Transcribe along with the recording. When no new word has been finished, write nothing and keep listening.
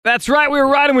That's right. We were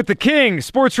riding with the King.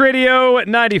 Sports Radio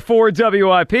 94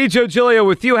 WIP. Joe Giglio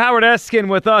with you. Howard Eskin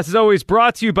with us. As always,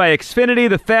 brought to you by Xfinity,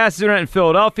 the fastest internet in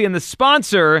Philadelphia, and the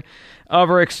sponsor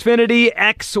of our Xfinity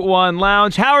X1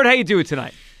 Lounge. Howard, how you doing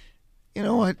tonight? You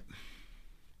know what?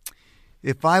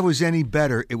 If I was any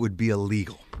better, it would be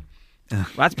illegal.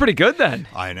 That's pretty good then.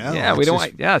 I know. Yeah,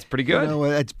 it's pretty good. You know,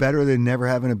 that's better than never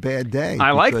having a bad day.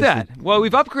 I like that. Well,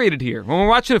 we've upgraded here. When we're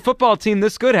watching a football team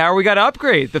this good, Howard, we got to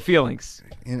upgrade the feelings.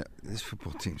 You know, this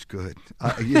football team's good.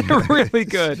 They're really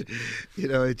good. You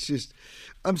know, it's just,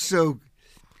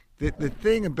 the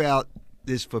thing about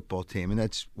this football team, and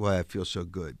that's why I feel so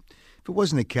good. If it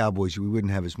wasn't the Cowboys, we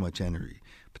wouldn't have as much energy.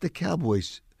 But the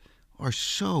Cowboys are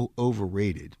so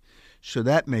overrated, so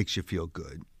that makes you feel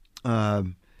good.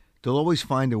 They'll always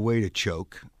find a way to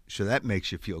choke, so that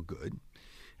makes you feel good.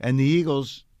 And the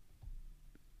Eagles,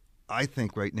 I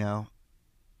think right now,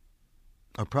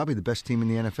 are probably the best team in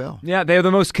the NFL. Yeah, they're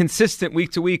the most consistent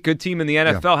week-to-week good team in the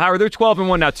NFL. Yeah. Howard, they're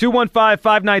 12-1 now.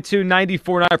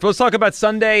 215-592-9494. Let's talk about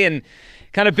Sunday and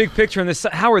kind of big picture in this.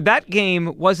 Howard, that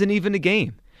game wasn't even a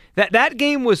game. That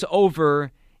game was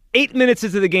over. 8 minutes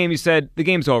into the game, you said, the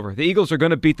game's over. The Eagles are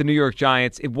going to beat the New York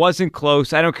Giants. It wasn't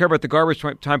close. I don't care about the garbage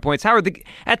time points. Howard,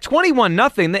 at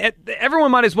 21-0,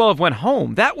 everyone might as well have went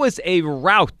home. That was a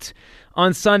rout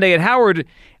on Sunday. And Howard,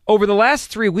 over the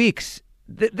last 3 weeks,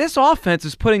 this offense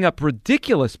is putting up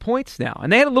ridiculous points now.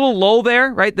 And they had a little lull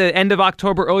there, right, the end of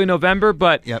October, early November,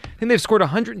 but I think they've scored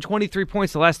 123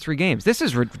 points the last 3 games. This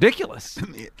is ridiculous.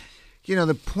 You know,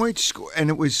 the point score, and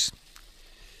it was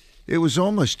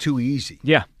almost too easy.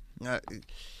 Yeah.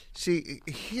 See,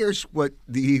 here's what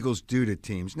the Eagles do to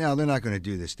teams. Now, they're not going to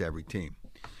do this to every team.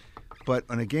 But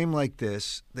on a game like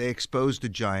this, they expose the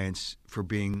Giants for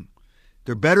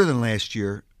they're better than last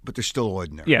year, but they're still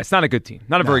ordinary. Yeah, it's not a good team.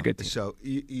 Not a very good team. So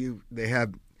they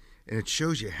have, and it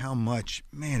shows you how much,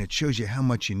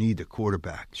 you need the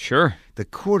quarterback. Sure. The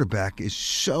quarterback is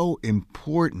so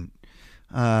important.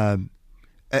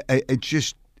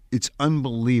 It's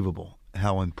unbelievable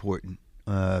how important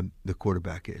the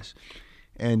quarterback is.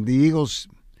 And the Eagles,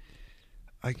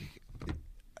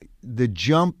 the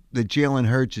jump that Jalen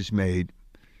Hurts has made,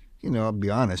 I'll be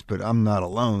honest, but I'm not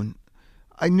alone.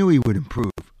 I knew he would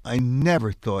improve. I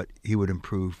never thought he would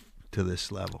improve to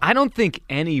this level. I don't think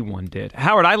anyone did.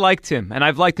 Howard, I liked him, and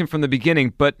I've liked him from the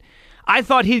beginning, but I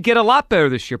thought he'd get a lot better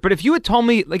this year. But if you had told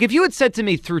me, if you had said to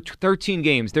me through 13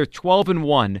 games, they're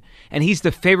 12-1, and he's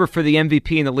the favorite for the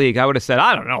MVP in the league, I would have said,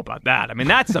 I don't know about that. I mean,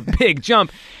 that's a big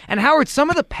jump. And Howard,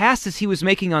 some of the passes he was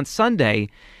making on Sunday,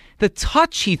 the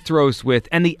touch he throws with,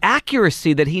 and the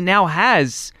accuracy that he now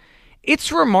has,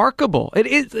 it's remarkable. It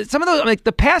is some of those,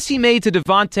 the pass he made to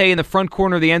Devontae in the front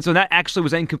corner of the end zone, that actually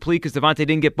was incomplete because Devontae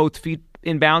didn't get both feet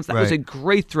in bounds. That was a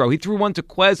great throw. He threw one to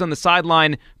Quez on the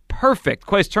sideline. Perfect.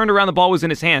 Quez turned around, the ball was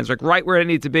in his hands, right where it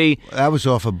needed to be. That was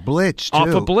off a blitz, too.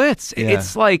 Off a blitz. Yeah.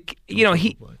 It's like,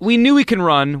 we knew he can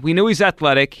run. We knew he's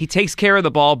athletic. He takes care of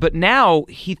the ball, but now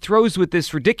he throws with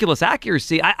this ridiculous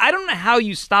accuracy. I don't know how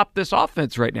you stop this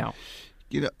offense right now.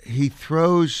 He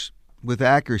throws with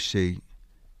accuracy,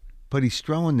 but he's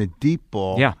throwing the deep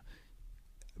ball. Yeah.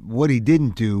 What he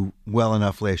didn't do well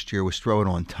enough last year was throw it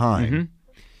on time. Mm-hmm.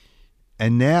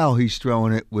 And now he's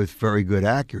throwing it with very good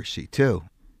accuracy, too.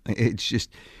 It's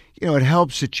just, it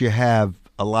helps that you have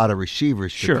a lot of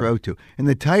receivers to throw to. And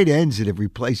the tight ends that have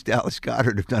replaced Dallas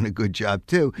Goedert have done a good job,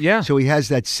 too. Yeah. So he has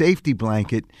that safety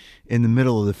blanket in the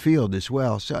middle of the field as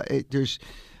well. So it's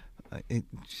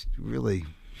really,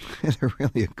 they're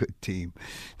really a good team.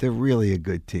 They're really a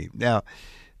good team. Now,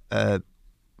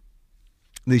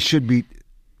 they should beat,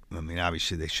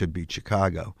 obviously they should beat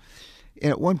Chicago.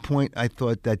 And at one point, I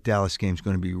thought that Dallas game's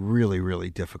going to be really, really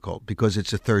difficult because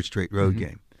it's a third straight road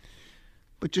game.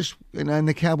 But in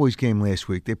the Cowboys game last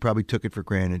week, they probably took it for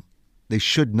granted. They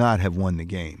should not have won the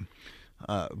game.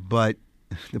 But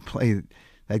to play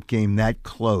that game that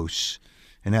close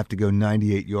and have to go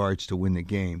 98 yards to win the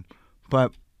game.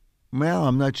 But,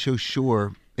 I'm not so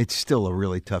sure. It's still a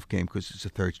really tough game because it's a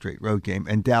third straight road game.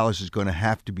 And Dallas is going to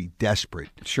have to be desperate.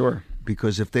 Sure.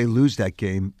 Because if they lose that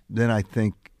game, then I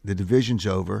think the division's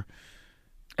over.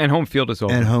 And home field is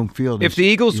over. If the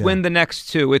Eagles win the next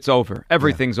 2, it's over.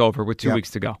 Everything's over with 2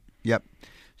 weeks to go. Yep.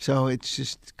 So it's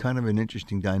just kind of an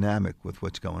interesting dynamic with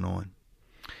what's going on.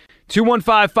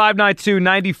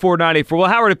 215-592-9494. Well,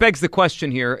 Howard, it begs the question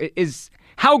here, is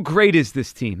how great is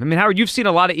this team? Howard, you've seen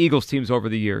a lot of Eagles teams over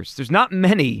the years. There's not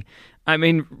many,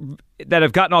 that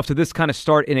have gotten off to this kind of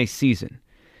start in a season.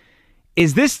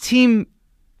 Is this team,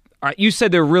 you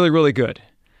said they're really, really good.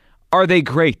 Are they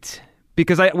great?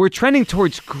 Because we're trending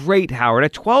towards great, Howard.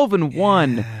 At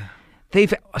 12-1,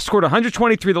 They've scored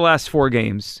 123 the last 4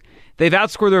 games. They've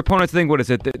outscored their opponents. I think, what is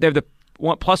it? They have the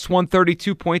plus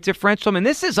 132 point differential. I mean,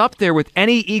 this is up there with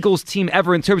any Eagles team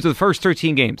ever in terms of the first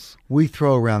 13 games. We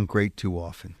throw around great too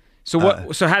often. So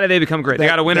what? So how do they become great? They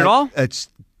got to win it all? It's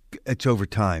over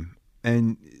time,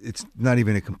 and it's not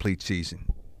even a complete season.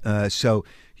 So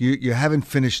you haven't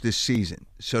finished this season.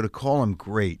 So to call them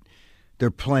great,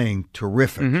 they're playing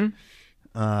terrific.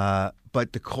 Mm-hmm.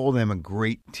 But to call them a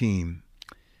great team,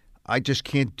 I just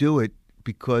can't do it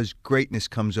because greatness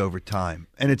comes over time,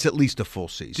 and it's at least a full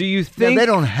season. Do you think they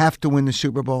don't have to win the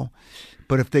Super Bowl,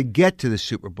 but if they get to the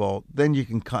Super Bowl, then you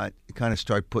can kind of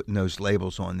start putting those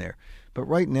labels on there. But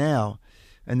right now,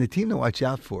 and the team to watch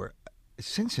out for,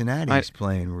 Cincinnati is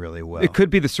playing really well. It could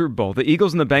be the Super Bowl. The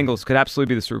Eagles and the Bengals could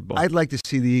absolutely be the Super Bowl. I'd like to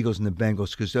see the Eagles and the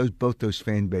Bengals because both those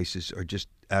fan bases are just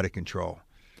out of control.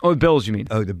 Oh, the Bills, you mean?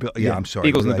 Oh, yeah, I'm sorry.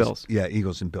 Eagles and the Bills. Yeah,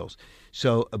 Eagles and Bills.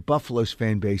 So Buffalo's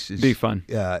fan base is be fun.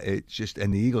 Yeah, it's just,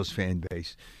 and the Eagles fan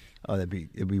base, it'd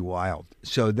be wild.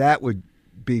 So that would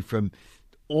be from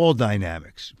all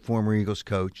dynamics. Former Eagles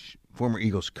coaches,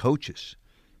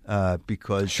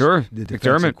 because the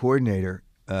defensive coordinator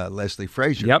Leslie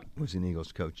Frazier was an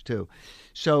Eagles coach too.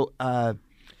 So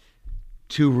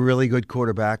 2 really good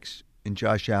quarterbacks in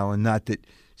Josh Allen. Not that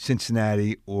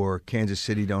Cincinnati or Kansas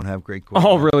City don't have great quarterbacks.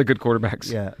 All really good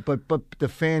quarterbacks. Yeah, but the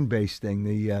fan base thing,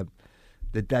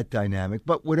 that dynamic.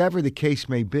 But whatever the case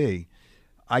may be,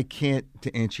 I can't,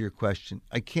 to answer your question,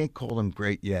 I can't call them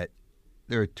great yet.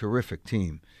 They're a terrific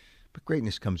team, but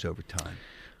greatness comes over time.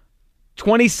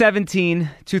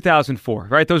 2017, 2004,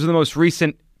 right? Those are the most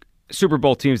recent Super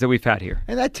Bowl teams that we've had here.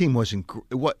 And that team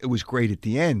it was great at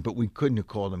the end, but we couldn't have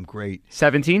called them great.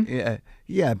 17?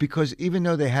 Yeah, because even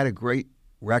though they had a great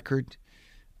record,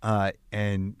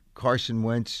 and Carson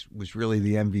Wentz was really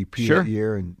the MVP that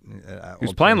year, and he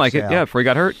was playing like it, before he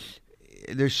got hurt.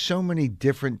 There's so many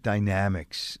different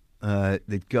dynamics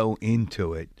that go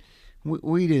into it.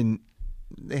 We didn't.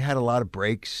 They had a lot of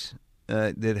breaks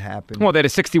that happened. Well, they had a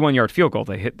 61-yard field goal.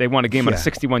 They won a game on a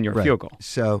 61-yard field goal.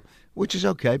 So, which is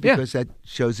okay because that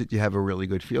shows that you have a really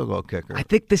good field goal kicker. I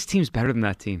think this team's better than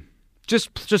that team.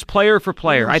 Just player for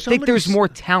player. I think there's more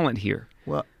talent here.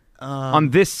 Well, on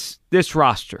this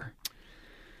roster.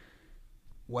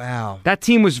 Wow. That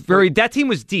team was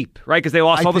deep, right? Because they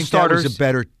lost all the starters. That was a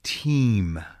better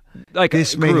team. Like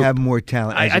this may have more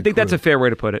talent. I think that's a fair way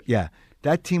to put it. Yeah.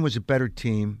 That team was a better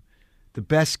team, the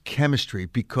best chemistry,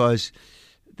 because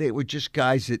they were just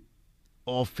guys that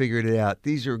all figured it out.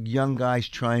 These are young guys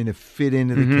trying to fit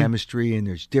into the chemistry, and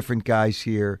there's different guys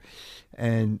here,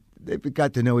 and they've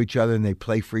got to know each other, and they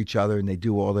play for each other, and they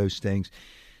do all those things.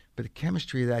 But the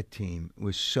chemistry of that team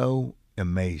was so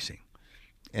amazing,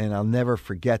 and I'll never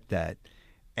forget that.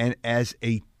 And as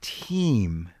a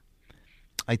team,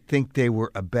 I think they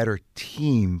were a better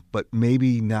team, but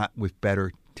maybe not with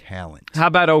better talent. How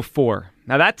about 2004?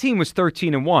 Now that team was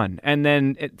 13-1, and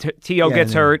then T.O.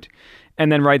 gets hurt, and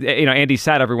then Andy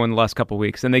sat everyone the last couple of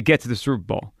weeks, and they get to the Super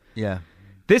Bowl. Yeah.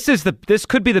 This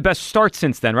could be the best start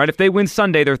since then, right? If they win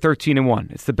Sunday, they're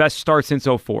 13-1. It's the best start since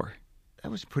 2004. That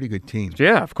was a pretty good team.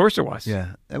 Yeah, of course it was.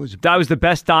 Yeah, that was the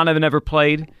best Donovan ever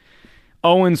played.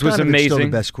 Owens was amazing. Still the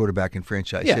best quarterback in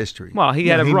franchise history. Well, he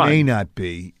had a run. He may not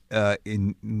be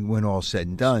when all's said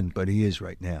and done, but he is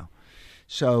right now.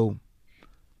 So,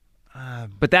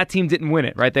 but that team didn't win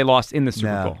it, right? They lost in the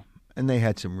Super Bowl, and they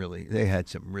had some really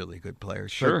good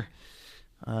players. Sure.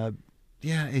 But,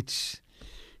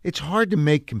 it's hard to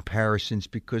make comparisons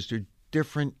because they're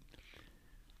different.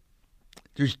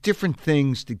 There's different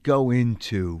things that go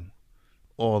into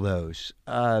all those.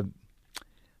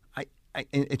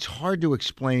 It's hard to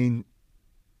explain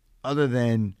other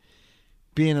than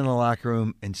being in the locker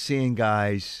room and seeing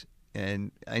guys,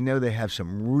 and I know they have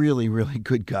some really, really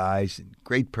good guys and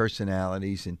great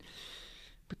personalities,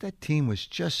 but that team was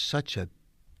just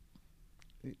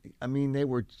they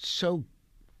were so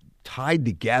tied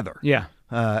together. Yeah.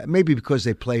 Maybe because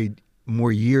they played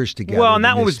more years together. Well, and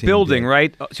that one was building,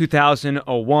 right?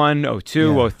 2001,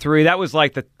 02, 03. That was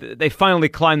like they finally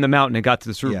climbed the mountain and got to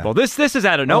the Super Bowl. This is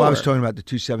out of nowhere. I was talking about the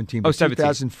 2017.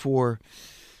 2004.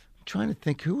 I'm trying to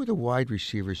think, who were the wide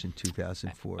receivers in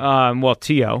 2004?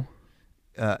 T.O.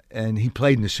 And he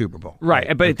played in the Super Bowl.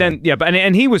 Right. But then,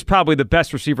 and he was probably the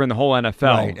best receiver in the whole NFL.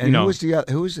 Right. And who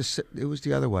was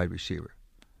the other wide receiver?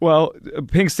 Well,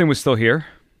 Pinkston was still here.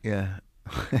 Yeah.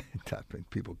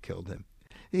 People killed him.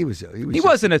 He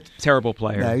wasn't a terrible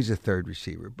player. No, he's a third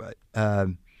receiver, but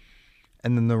and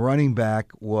then the running back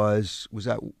was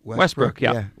that Westbrook?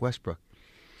 Yeah, Westbrook.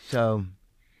 So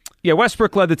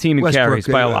Westbrook led the team in carries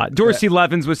by a lot. Dorsey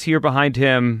Levens was here behind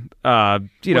him.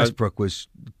 Westbrook was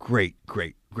great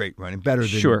great running, better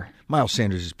than Sure. Miles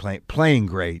Sanders is playing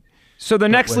great. So the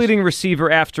next leading receiver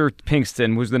after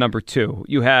Pinkston was the number 2.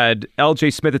 You had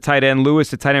L.J. Smith at tight end,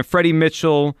 Lewis at tight end, Freddie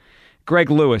Mitchell, Greg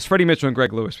Lewis. Freddie Mitchell and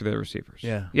Greg Lewis were the receivers.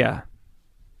 Yeah.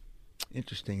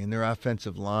 Interesting. And their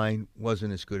offensive line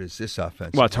wasn't as good as this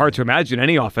offensive Well, it's hard line. to imagine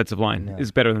any offensive line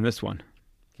is better than this one.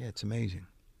 Yeah, it's amazing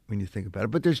when you think about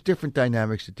it. But there's different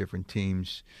dynamics at different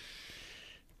teams.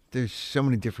 There's so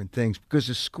many different things because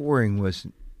the scoring was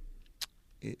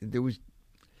the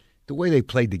way they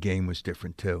played the game was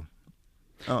different too.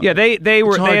 Yeah,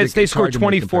 they scored to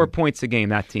 24 points a game.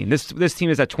 That team. This team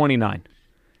is at 29.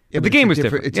 Yeah, the game was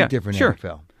different. It's Yeah, a different sure.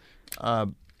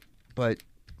 NFL. But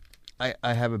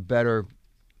I have a better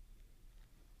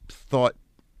thought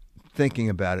thinking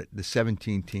about it. The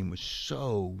 17 team was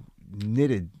so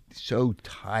knitted, so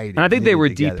tight. And I think they were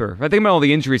together. deeper. I think about all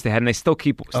the injuries they had, and they still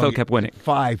kept winning.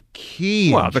 5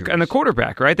 key injuries. And the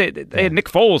quarterback, right? They had Nick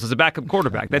Foles as a backup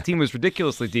quarterback. That team was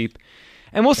ridiculously deep.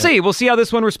 And we'll see. We'll see how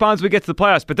this one responds when we get to the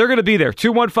playoffs. But they're going to be there.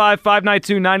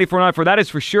 215-592-9494. That is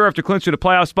for sure after clinching a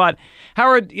playoff spot.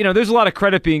 Howard, there's a lot of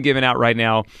credit being given out right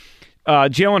now.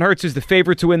 Jalen Hurts is the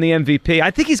favorite to win the MVP.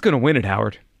 I think he's going to win it,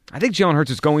 Howard. I think Jalen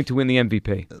Hurts is going to win the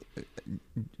MVP.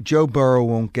 Joe Burrow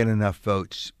won't get enough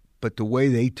votes, but the way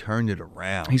they turned it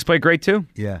around. He's played great too.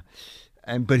 Yeah.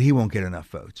 But he won't get enough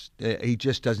votes. He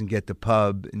just doesn't get the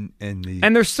pub and the.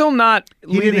 And they're still not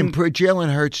leading.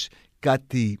 Jalen Hurts got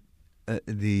the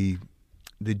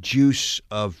juice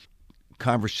of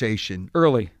conversation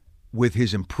early with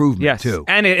his improvement too.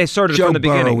 And it started Joe from the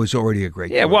beginning. Burrow was already a great.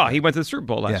 Yeah, well, he went to the Super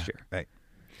Bowl last year. Right.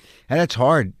 And it's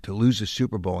hard to lose a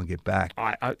Super Bowl and get back.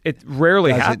 It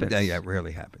rarely happens. Yeah, it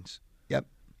rarely happens. Yep.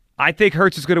 I think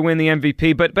Hurts is going to win the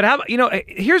MVP, but how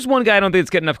here's one guy I don't think that's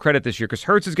getting enough credit this year because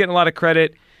Hurts is getting a lot of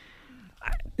credit.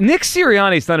 Nick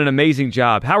Sirianni's done an amazing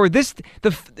job. Howard,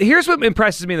 here's what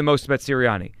impresses me the most about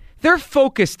Sirianni. They're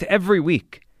focused every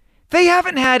week. They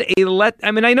haven't had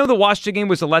I know the Washington game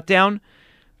was a letdown,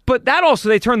 but that also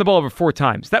they turned the ball over 4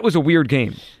 times. That was a weird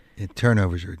game.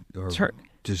 Turnovers are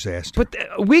disaster.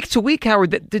 But week to week,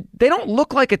 Howard, they don't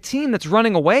look like a team that's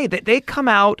running away. They come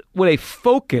out with a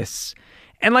focus.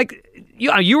 And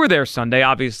you were there Sunday,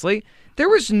 obviously. There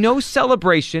was no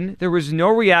celebration. There was no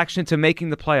reaction to making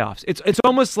the playoffs. It's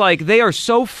almost like they are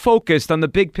so focused on the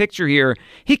big picture here.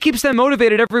 He keeps them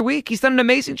motivated every week. He's done an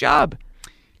amazing job.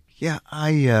 Yeah,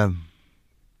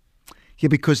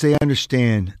 because they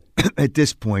understand at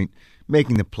this point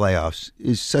making the playoffs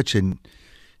is such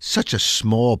a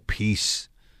small piece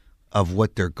of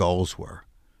what their goals were.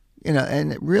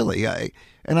 And really, I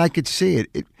could see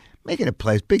it making a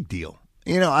play is a big deal.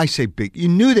 I say big. You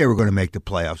knew they were going to make the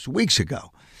playoffs weeks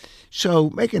ago. So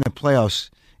making the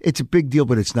playoffs, it's a big deal,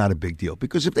 but it's not a big deal.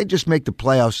 Because if they just make the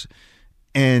playoffs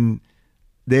and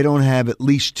they don't have at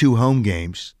least 2 home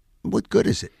games, what good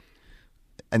is it?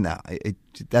 And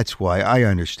that's why I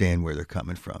understand where they're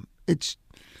coming from. That's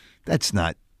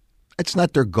not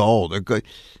their goal.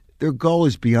 Their goal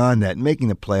is beyond that. Making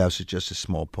the playoffs is just a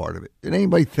small part of it. Did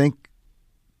anybody think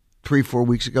 3-4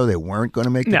 weeks ago they weren't going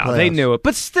to make the playoffs? No, they knew it.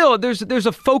 But still, there's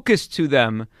a focus to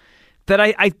them that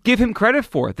I give him credit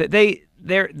for. That they're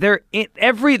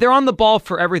on the ball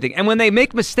for everything. And when they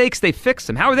make mistakes, they fix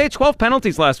them. How were they had 12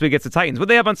 penalties last week against the Titans? What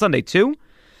did they have on Sunday? 2?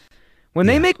 When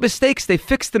they make mistakes, they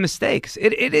fix the mistakes.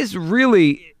 It is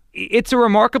really. It's a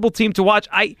remarkable team to watch.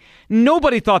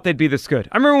 Nobody thought they'd be this good.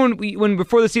 I remember when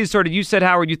before the season started, you said,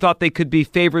 Howard, you thought they could be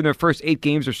favored in their first 8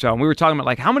 games or so, and we were talking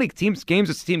about how many games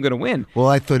is this team going to win? Well,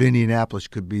 I thought Indianapolis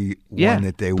could be one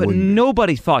that they wouldn't. But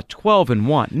nobody thought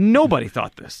 12-1. Nobody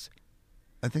thought this.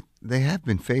 I think they have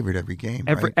been favored every game,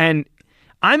 right? And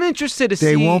I'm interested to see.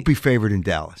 They won't be favored in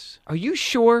Dallas. Are you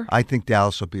sure? I think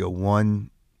Dallas will be a 1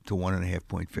 to 1.5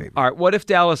 point favorite. All right. What if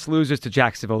Dallas loses to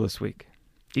Jacksonville this week?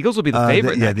 Eagles will be the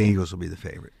favorite. The Eagles will be the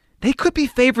favorite. They could be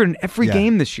favored in every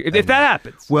game this year if that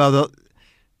happens. Well,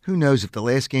 who knows if the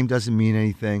last game doesn't mean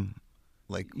anything?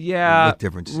 What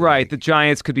difference? Right. The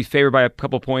Giants could be favored by a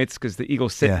couple points because the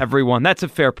Eagles sit everyone. That's a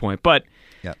fair point, but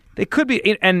they could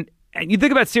be. And you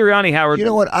think about Sirianni, Howard. You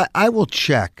know what? I will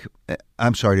check.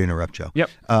 I'm sorry to interrupt, Joe. Yep.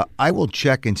 I will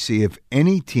check and see if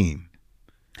any team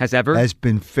has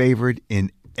been favored in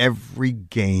every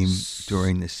game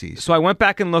during the season. So I went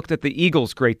back and looked at the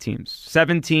Eagles' great teams.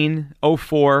 17,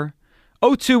 04.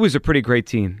 02 was a pretty great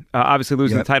team, obviously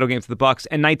losing the title game to the Bucs.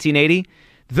 And 1980,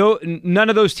 though none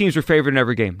of those teams were favored in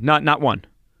every game. Not one.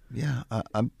 Yeah,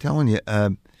 I'm telling you,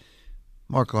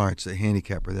 Mark Lawrence, the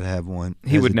handicapper that I have one,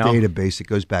 he would know. Database that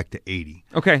goes back to 80.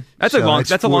 Okay, that's a long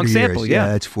sample. Yeah,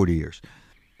 that's 40 years.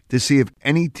 To see if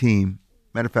any team,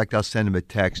 matter of fact, I'll send him a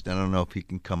text. I don't know if he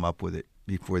can come up with it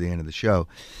before the end of the show.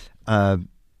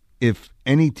 if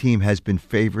any team has been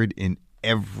favored in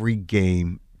every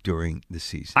game during the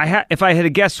season. If I had to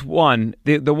guess one,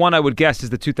 the one I would guess is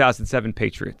the 2007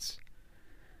 Patriots.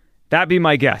 That'd be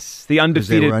my guess. The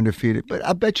undefeated. They were undefeated. But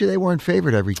I bet you they weren't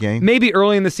favored every game. Maybe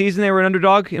early in the season they were an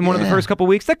underdog in one of the first couple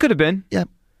weeks. That could have been. Yep.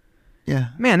 Yeah.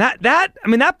 Man,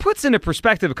 that puts into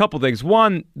perspective a couple things.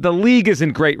 One, the league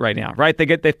isn't great right now, right?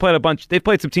 They've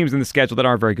played some teams in the schedule that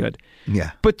aren't very good.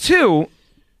 Yeah. But two,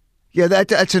 yeah,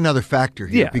 that's another factor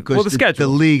here. Yeah, because well, the schedule.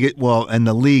 The league, and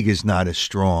the league is not as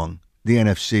strong. The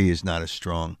NFC is not as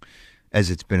strong as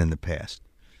it's been in the past.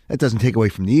 That doesn't take away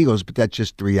from the Eagles, but that's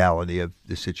just the reality of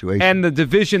the situation. And the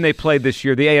division they played this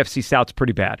year, the AFC South's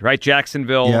pretty bad, right?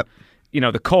 Jacksonville, Yep.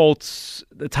 The Colts,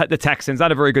 the Texans,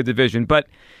 not a very good division. But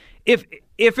if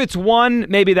it's one,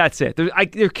 maybe that's it.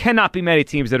 There cannot be many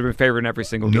teams that have been favored in every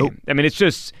single Nope. game. I mean,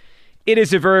 it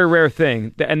is a very rare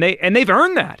thing, and they've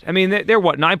earned that. I mean, they're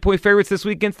what, 9-point favorites this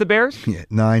week against the Bears? Yeah,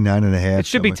 9.5. It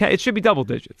should be it should be double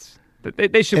digits.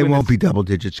 They should. It win won't this. be double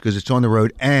digits because it's on the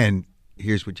road. And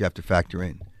here's what you have to factor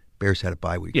in: Bears had a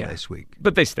bye week last week.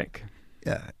 But they stink.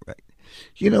 Yeah, right.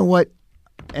 You know what?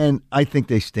 And I think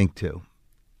they stink too.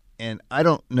 And I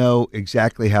don't know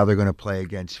exactly how they're going to play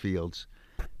against Fields,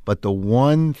 but the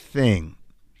one thing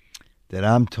that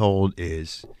I'm told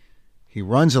is he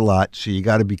runs a lot, so you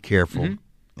got to be careful.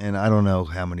 Mm-hmm. And I don't know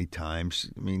how many times.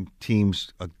 I mean,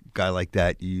 teams, a guy like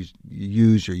that, you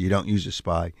use or you don't use a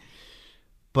spy.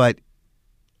 But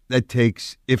that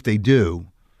takes, if they do,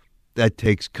 that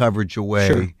takes coverage away.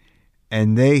 Sure.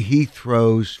 And he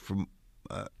throws from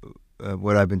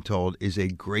what I've been told is a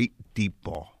great deep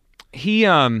ball. He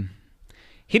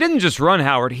didn't just run,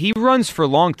 Howard. He runs for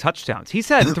long touchdowns. He's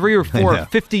had 3 or 4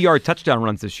 50-yard touchdown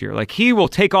runs this year. Like, he will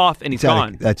take off and he's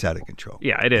gone. That's out of control.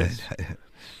 Yeah, it is.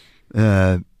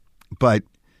 But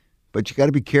you got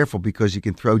to be careful because he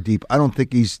can throw deep. I don't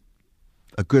think he's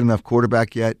a good enough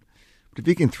quarterback yet. But if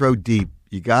he can throw deep,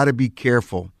 you got to be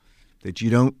careful that you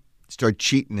don't start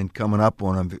cheating and coming up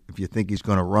on him if you think he's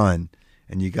going to run.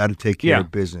 And you got to take care of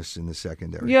business in the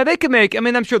secondary. Yeah, they can make. I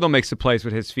mean, I'm sure they'll make some plays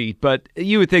with his feet, but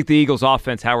you would think the Eagles'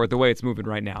 offense, Howard, the way it's moving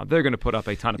right now, they're going to put up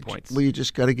a ton of points. Well, you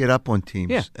just got to get up on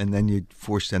teams, and then you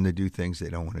force them to do things they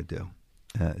don't want to do.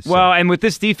 Well, and with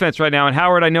this defense right now, and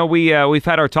Howard, I know we've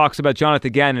had our talks about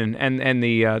Jonathan Gannon and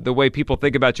the way people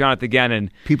think about Jonathan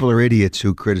Gannon. People are idiots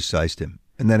who criticized him,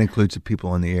 and that includes the people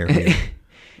on the air here.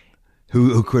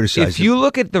 Who criticized If you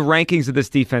look at the rankings of this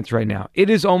defense right now, it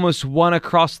is almost one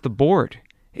across the board.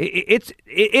 It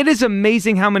is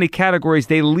amazing how many categories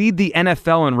they lead the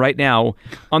NFL in right now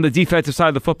on the defensive side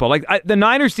of the football. Like the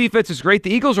Niners' defense is great.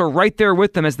 The Eagles are right there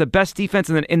with them as the best defense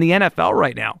in the NFL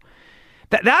right now.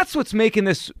 That's what's making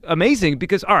this amazing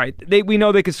because, all right, we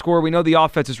know they can score. We know the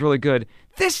offense is really good.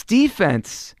 This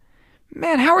defense,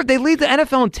 man, Howard, they lead the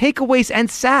NFL in takeaways and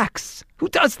sacks. Who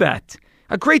does that?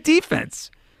 A great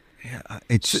defense. Yeah,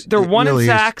 they're one really in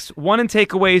sacks, one in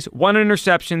takeaways, one in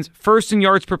interceptions, first in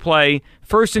yards per play,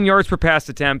 first in yards per pass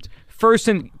attempt, first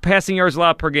in passing yards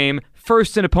allowed per game,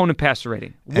 first in opponent passer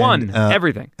rating.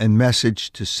 Everything. And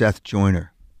message to Seth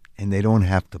Joyner, and they don't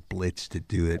have to blitz to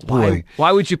do it. Boy,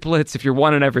 why would you blitz if you're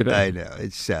one in everything? I know.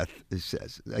 It's Seth.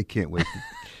 I can't wait.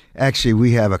 Actually,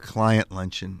 we have a client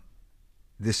luncheon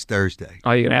this Thursday.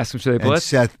 Oh, you going to ask them should they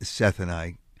blitz? And Seth and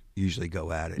I usually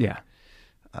go at it. Yeah.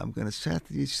 I'm going to,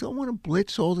 Seth, you still want to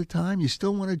blitz all the time? You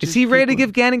still want to just... Is he ready to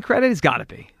give Gannon credit? He's got to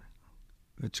be.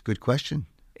 It's a good question.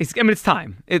 It's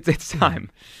time. It's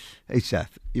time. Hey,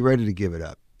 Seth, you ready to give it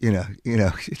up? You know,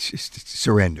 it's just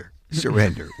surrender.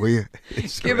 Will you?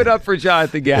 Give it up for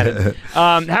Jonathan Gannon.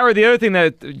 Howard, the other thing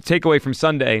that take away from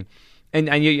Sunday, and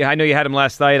I know you had him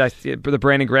last night, the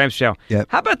Brandon Graham show. Yep.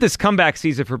 How about this comeback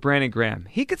season for Brandon Graham?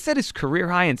 He could set his career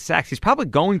high in sacks. He's probably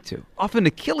going to. Off an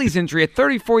Achilles injury at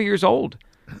 34 years old.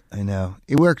 I know.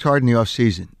 He worked hard in the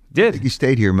offseason. Did. He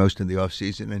stayed here most of the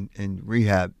offseason and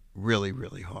rehab really,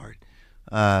 really hard.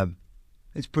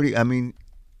 It's pretty, I mean,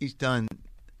 he's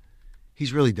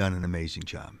really done an amazing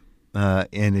job.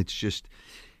 And it's just,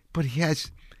 but he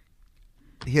has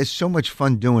so much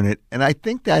fun doing it. And I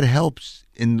think that helps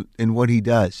in what he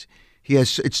does.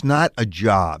 It's not a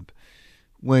job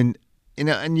when,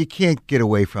 and you can't get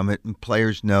away from it. And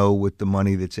players know with the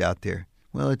money that's out there,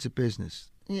 well, it's a business.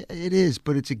 Yeah, it is,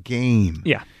 but it's a game.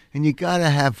 Yeah. And you got to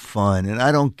have fun. And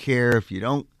I don't care if you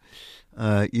don't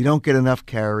get enough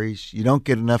carries, you don't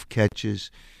get enough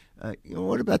catches.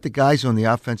 What about the guys on the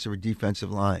offensive or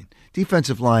defensive line?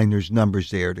 Defensive line, there's numbers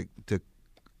there to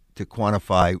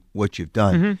quantify what you've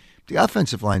done. Mm-hmm. The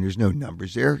offensive line, there's no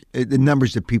numbers there. The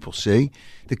numbers that people see.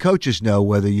 The coaches know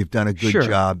whether you've done a good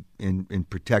job in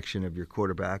protection of your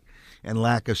quarterback, and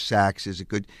lack of sacks is a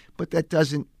good. But that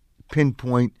doesn't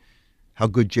pinpoint how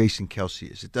good Jason Kelsey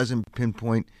is. It doesn't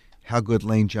pinpoint how good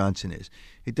Lane Johnson is.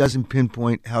 It doesn't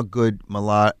pinpoint how good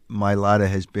Mailata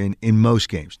has been in most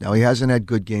games. Now, he hasn't had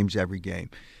good games every game,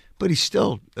 but he's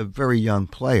still a very young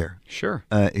player. Sure.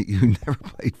 You never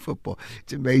played football.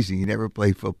 It's amazing. He never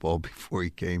played football before he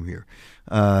came here.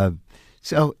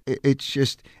 So it's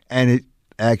just, and it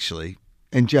actually,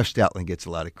 and Jeff Stoutland gets a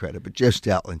lot of credit, but Jeff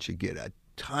Stoutland should get a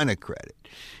ton of credit.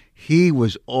 He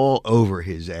was all over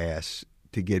his ass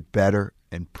to get better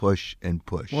and push and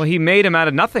push. Well, he made him out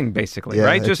of nothing, basically, Yeah,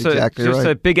 right? that's Just exactly right.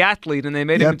 a big athlete, and they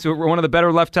made him Yep. into one of the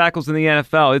better left tackles in the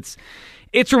NFL.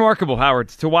 It's remarkable, Howard,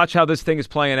 to watch how this thing is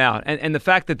playing out. And the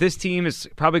fact that this team is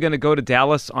probably going to go to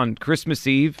Dallas on Christmas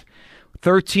Eve,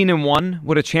 13-1,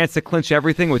 with a chance to clinch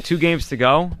everything with 2 games to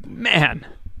go. Man,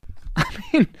 I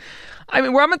mean,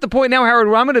 where I'm at the point now, Howard,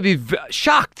 where I'm going to be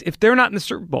shocked if they're not in the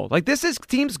Super Bowl. Like, this is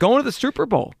teams going to the Super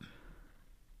Bowl.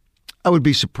 I would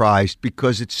be surprised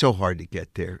because it's so hard to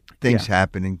get there. Things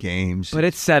happen in games. But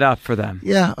it's set up for them.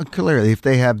 Yeah, clearly. If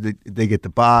they get the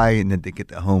bye and then they get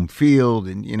the home field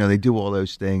and, they do all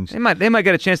those things. They might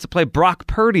get a chance to play Brock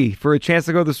Purdy for a chance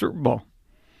to go to the Super Bowl.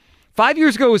 5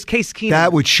 years ago it was Case Keenum.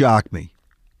 That would shock me.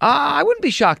 I wouldn't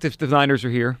be shocked if the Niners are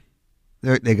here.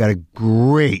 They got a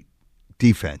great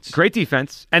defense. Great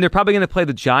defense. And they're probably going to play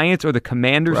the Giants or the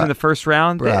Commanders in the first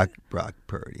round. Brock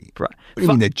Purdy. What do you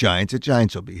mean the Giants? The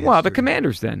Giants will be history. Well, the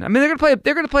Commanders then. I mean, they're going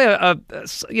to play a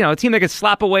team they could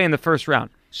slap away in the first round.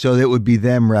 So that would be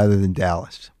them rather than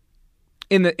Dallas.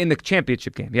 In the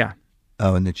championship game, yeah.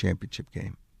 Oh, in the championship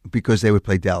game. Because they would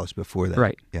play Dallas before that.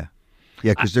 Right. Yeah.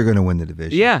 Yeah, because they're going to win the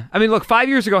division. Yeah. I mean, look, 5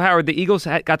 years ago, Howard, the Eagles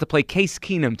got to play Case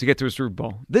Keenum to get to a Super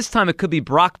Bowl. This time it could be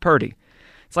Brock Purdy.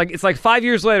 It's like 5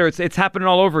 years later, it's happening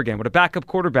all over again with a backup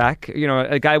quarterback,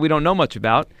 a guy we don't know much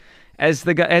about, as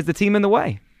the team in the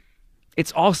way.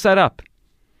 It's all set up.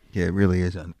 Yeah, it really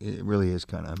is. It really is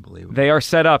kind of unbelievable. They are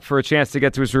set up for a chance to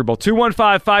get to a Super Bowl.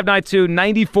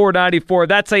 215-592-9494.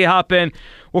 That's how you hop in.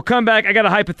 We'll come back. I got a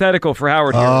hypothetical for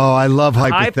Howard here. Oh, I love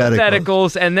hypotheticals.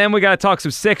 Hypotheticals, and then we got to talk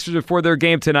some Sixers before their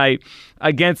game tonight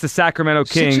against the Sacramento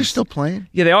Kings. Sixers still playing?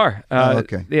 Yeah, they are.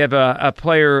 Okay. They have a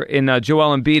player in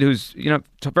Joel Embiid who's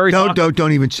very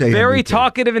don't even say very Embiid.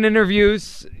 Talkative in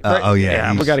interviews.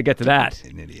 Yeah, we got to get to that.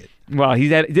 An idiot. Well,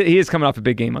 he is coming off a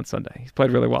big game on Sunday. He's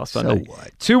played really well Sunday. So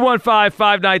what?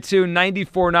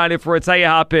 215-592-9494. It's how you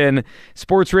hop in.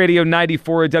 Sports Radio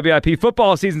 94 at WIP.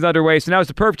 Football season's underway, so now is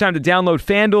the perfect time to download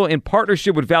FanDuel in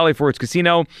partnership with Valley Forge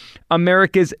Casino,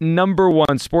 America's #1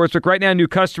 sportsbook. Right now, new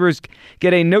customers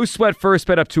get a no-sweat first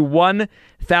bet up to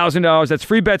 $1,000. That's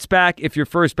free bets back if your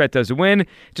first bet doesn't win.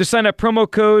 Just sign up promo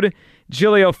code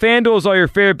Giglio. FanDuel is all your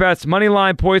favorite bets, money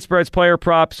line, point spreads, player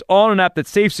props, all in an app that's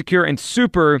safe, secure, and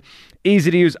super easy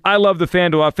to use. I love the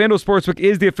FanDuel app. FanDuel Sportsbook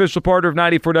is the official partner of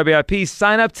 94 WIP.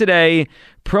 Sign up today.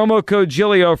 Promo code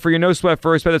Giglio for your no sweat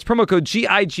first bet. That's promo code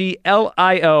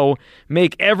GIGLIO.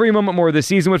 Make every moment more this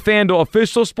season with FanDuel,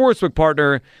 official sportsbook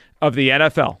partner of the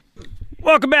NFL.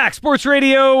 Welcome back. Sports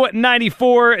Radio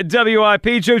 94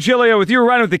 WIP. Joe Giglio with you,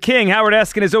 Run with the King. Howard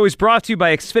Eskin is always brought to you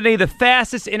by Xfinity, the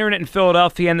fastest internet in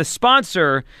Philadelphia, and the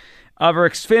sponsor of our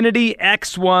Xfinity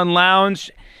X1 Lounge.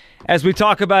 As we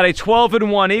talk about a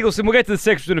 12-1 Eagles, and we'll get to the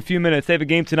Sixers in a few minutes. They have a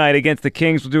game tonight against the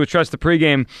Kings. We'll do a Trust the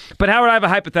pregame. But Howard, I have a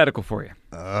hypothetical for you.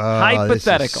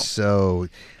 Hypothetical. So,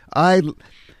 I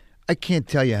can't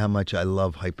tell you how much I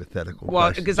love hypothetical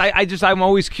questions. Because I'm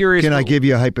always curious. Can I give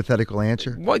you a hypothetical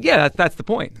answer? Well, yeah, that's the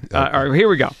point. Okay. All right, here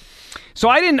we go. So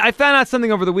I found out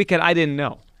something over the weekend I didn't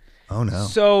know. Oh, no.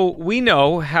 So we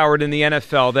know, Howard, in the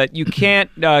NFL that you can't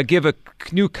give a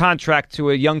new contract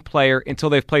to a young player until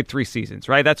they've played 3 seasons,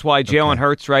 right? That's why Jalen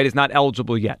Hurts, right, is not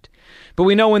eligible yet. But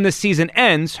we know when this season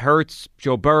ends, Hurts,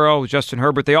 Joe Burrow, Justin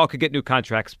Herbert, they all could get new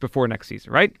contracts before next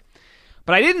season, right?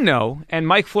 But I didn't know, and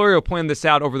Mike Florio pointed this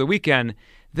out over the weekend,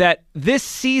 that this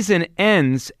season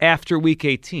ends after Week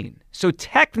 18. So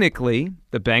technically,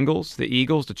 the Bengals, the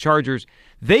Eagles, the Chargers,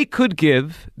 they could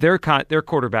give their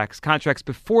quarterbacks contracts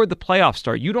before the playoffs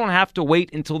start. You don't have to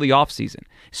wait until the offseason.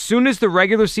 As soon as the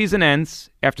regular season ends,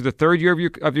 after the third year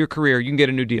of your career, you can get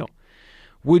a new deal.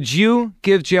 Would you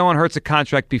give Jalen Hurts a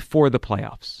contract before the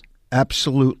playoffs?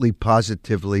 Absolutely,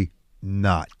 positively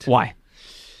not. Why?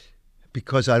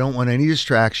 Because I don't want any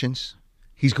distractions.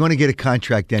 He's going to get a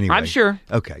contract anyway. I'm sure.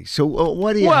 Okay, so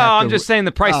what do you? Well, have to, I'm just saying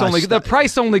the price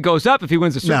only goes up if he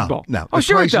wins the Super Bowl. No, oh, the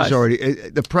sure price it does. is already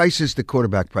the price is the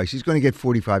quarterback price. He's going to get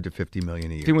 $45 to $50 million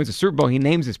a year. If he wins the Super Bowl, he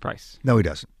names his price. No, he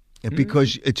doesn't,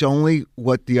 because it's only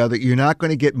what the other. You're not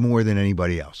going to get more than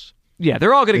anybody else. Yeah,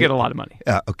 they're all going to get a lot of money.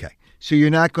 Okay, so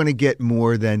you're not going to get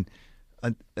more than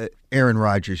Aaron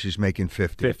Rodgers, who's making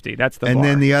 50. 50. That's the and bar.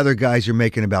 then the other guys are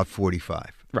making about 45.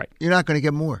 Right. You're not going to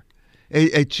get more.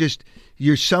 It's just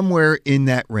you're somewhere in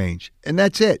that range, and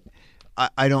that's it.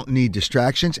 I don't need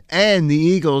distractions, and the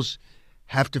Eagles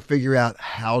have to figure out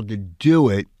how to do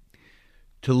it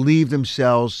to leave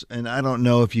themselves, and I don't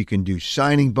know if you can do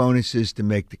signing bonuses to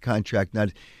make the contract not.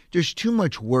 There's too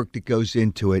much work that goes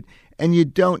into it, and you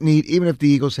don't need, even if the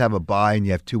Eagles have a bye and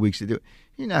you have 2 weeks to do it,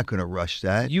 you're not going to rush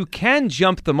that. You can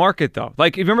jump the market, though.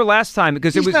 Like, you remember last time,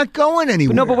 because He's not going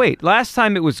anywhere. No, but wait. Last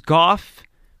time it was Goff,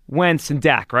 Wentz, and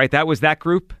Dak, right? That was that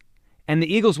group. And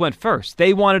the Eagles went first.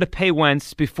 They wanted to pay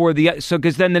Wentz before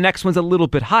because then the next one's a little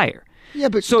bit higher. Yeah,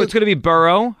 but so it's going to be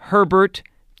Burrow, Herbert,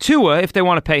 Tua, if they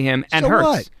want to pay him, and Hurts.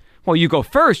 What? Well, you go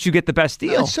first, you get the best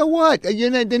deal. So what? They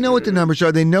know what the numbers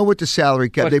are. They know what the salary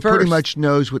cap. But they first, pretty much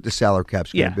knows what the salary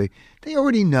cap's going to be. They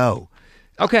already know.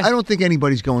 Okay. I don't think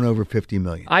anybody's going over $50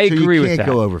 million. I agree with that. You can't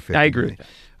go over $50 I agree million. with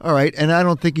that. All right, and I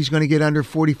don't think he's going to get under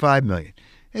 $45 million.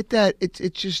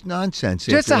 It's just nonsense.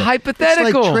 Just a hypothetical.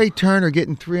 It's like Trey Turner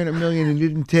getting $300 million and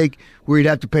didn't take where he'd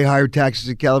have to pay higher taxes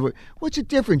in California. What's the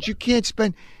difference? You can't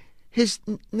spend his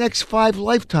next 5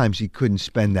 lifetimes. He couldn't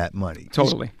spend that money.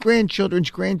 Totally. His grandchildren's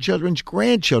grandchildren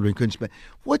couldn't spend.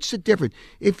 What's the difference?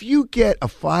 If you get a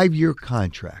 5-year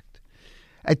contract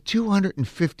at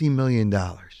 $250 million,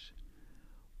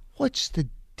 what's the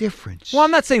difference? Well,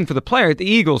 I'm not saying for the player. The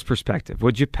Eagles' perspective,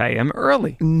 would you pay him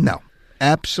early? No.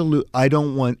 Absolute. I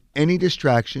don't want any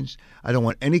distractions. I don't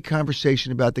want any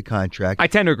conversation about the contract. I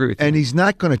tend to agree with you. And he's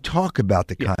not going to talk about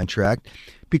the contract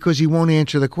because he won't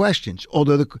answer the questions.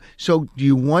 So do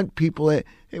you want people that,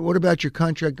 hey, what about your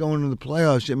contract going into the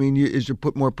playoffs? I mean, is there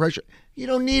put more pressure? You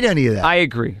don't need any of that. I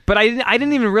agree. But I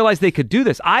didn't even realize they could do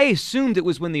this. I assumed it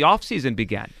was when the offseason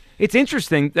began. It's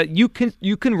interesting that you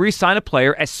can re-sign a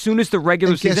player as soon as the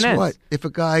regular season ends. Guess what? If a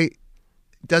guy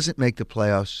doesn't make the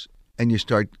playoffs and you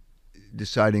start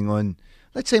deciding on,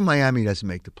 let's say Miami doesn't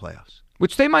make the playoffs,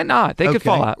 which they might not. They could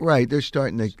fall out. Right, they're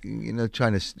starting to,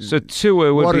 trying to. So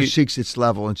Tua would water be, seeks its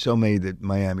level, and so may the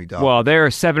Miami Dolphins. Well, they're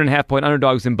 7.5-point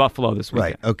underdogs in Buffalo this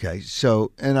weekend. Right. Okay.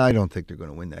 So, and I don't think they're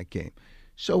going to win that game.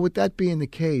 So, with that being the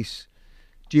case,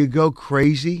 do you go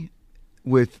crazy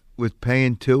with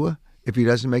paying Tua if he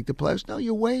doesn't make the playoffs? No,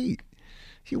 you wait.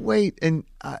 And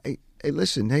hey,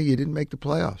 listen. Hey, you didn't make the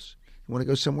playoffs. You want to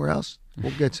go somewhere else?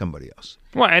 We'll get somebody else.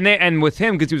 Well, and with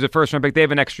him, because he was a first-round pick, they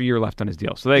have an extra year left on his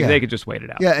deal, so they could just wait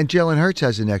it out. Yeah, and Jalen Hurts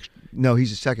has an extra. No,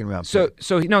 he's a second-round pick.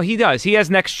 So no, he does. He has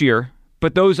next year,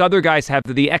 but those other guys have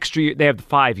the extra year. They have the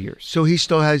 5 years. So he's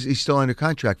still under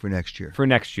contract for next year.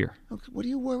 Okay, what do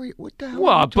you worry? What the hell?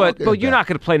 Well, but you're not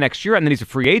going to play next year, and then he's a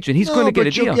free agent. He's going to get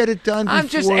a deal. You'll get it done. I'm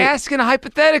just asking a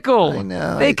hypothetical. I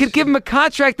know. They could give him a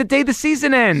contract the day the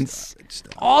season ends.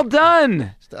 Stop. All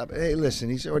done. Stop it. Hey, listen.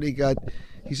 He's already got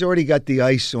the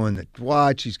ice on the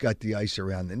watch. He's got the ice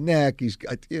around the neck. He's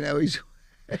got, he's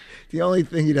the only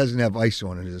thing he doesn't have ice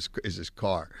on is his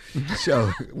car. So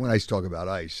when I talk about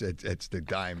ice, it's the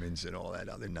diamonds and all that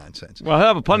other nonsense. Well,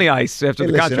 he'll have plenty of ice after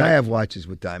the contract. I have watches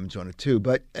with diamonds on it too,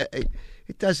 but it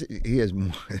doesn't. He has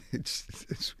more.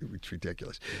 It's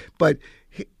ridiculous, but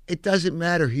it doesn't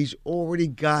matter. He's already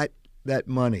got that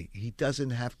money. He doesn't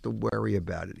have to worry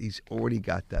about it. He's already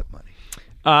got that money.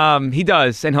 He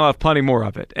does, and he'll have plenty more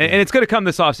of it. And it's going to come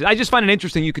this offseason. I just find it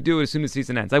interesting you could do it as soon as the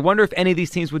season ends. I wonder if any of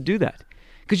these teams would do that.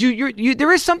 Because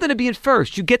there is something to being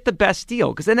first. You get the best deal,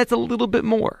 because then it's a little bit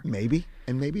more. Maybe,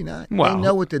 and maybe not. Well, they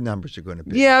know what the numbers are going to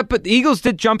be. Yeah, but the Eagles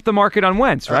did jump the market on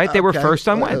Wentz, right? They were first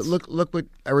on Wentz. Look what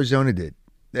Arizona did.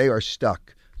 They are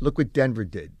stuck. Look what Denver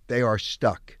did. They are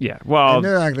stuck. Yeah, well, and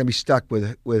they're not going to be stuck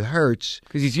with Hurts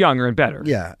because he's younger and better.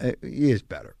 Yeah, he is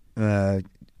better.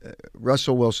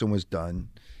 Russell Wilson was done,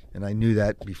 and I knew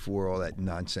that before all that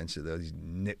nonsense of those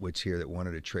nitwits here that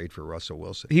wanted to trade for Russell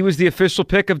Wilson. He was the official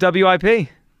pick of WIP.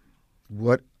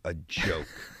 What a joke.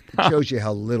 It shows you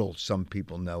how little some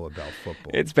people know about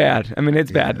football. It's bad. I mean,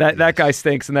 it's bad. That guy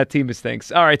stinks, and that team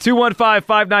stinks. All right,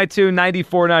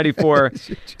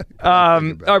 215-592-9494. All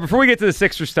right, before we get to the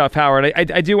Sixers stuff, Howard, I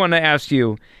do want to ask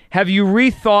you, have you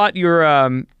rethought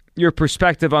your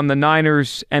perspective on the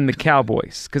Niners and the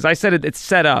Cowboys? Because I said it's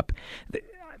set up.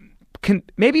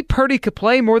 Maybe Purdy could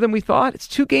play more than we thought? It's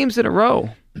 2 games in a row.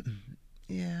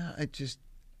 Yeah,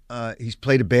 he's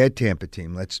played a bad Tampa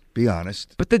team, let's be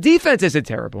honest. But the defense isn't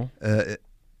terrible.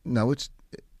 No,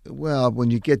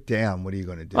 when you get down, what are you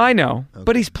going to do? I know, okay.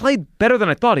 But he's played better than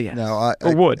I thought he has. No,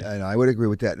 I would agree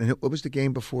with that. And what was the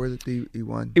game before that he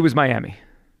won? It was Miami.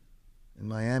 And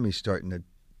Miami's starting to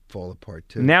fall apart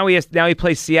too. Now he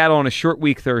plays Seattle on a short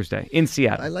week Thursday in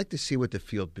Seattle. I'd like to see what the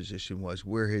field position was,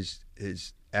 where his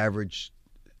average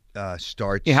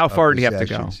starts. Yeah, how far did he have to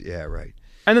go? Yeah, right.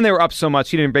 And then they were up so much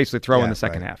he didn't basically throw in the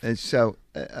second half. And so,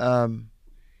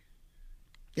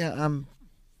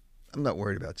 I'm not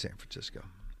worried about San Francisco.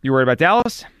 You worried about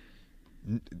Dallas?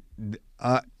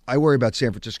 I worry about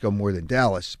San Francisco more than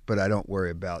Dallas, but I don't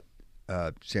worry about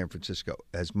San Francisco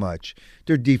as much.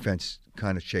 Their defense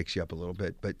kind of shakes you up a little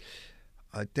bit, but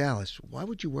Dallas, why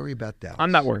would you worry about Dallas?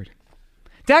 I'm not worried.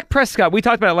 Dak Prescott, we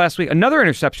talked about it last week, another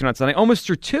interception on Sunday, almost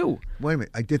threw 2. Wait a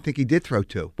minute. I did think he did throw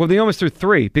 2. Well, they almost threw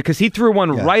 3 because he threw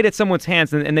one right at someone's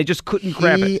hands and they just couldn't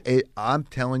grab it. I'm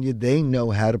telling you, they know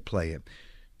how to play him.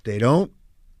 They don't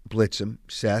blitz him.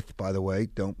 Seth, by the way,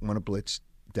 don't want to blitz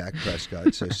Dak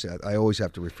Prescott. So Seth, I always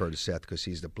have to refer to Seth because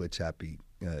he's the blitz happy.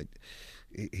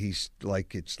 He's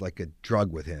like, it's like a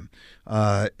drug with him.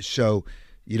 So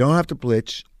you don't have to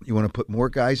blitz. You want to put more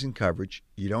guys in coverage.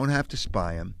 You don't have to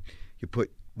spy him. You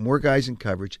put more guys in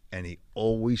coverage, and he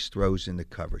always throws into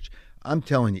coverage. I'm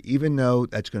telling you, even though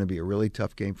that's going to be a really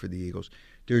tough game for the Eagles,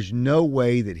 there's no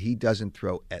way that he doesn't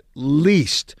throw at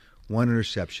least one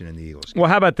interception in the Eagles game.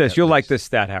 Well, how about this? You'll like this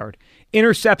stat, Howard.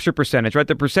 Interception percentage, right?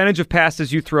 The percentage of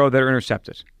passes you throw that are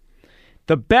intercepted.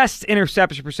 The best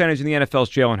interception percentage in the NFL is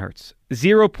Jalen Hurts,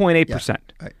 0.8%.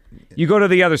 You go to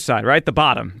the other side, right? The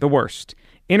bottom, the worst.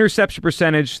 Interception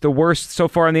percentage, the worst so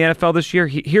far in the NFL this year.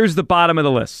 Here's the bottom of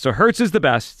the list. So Hurts is the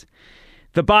best.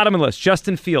 The bottom of the list,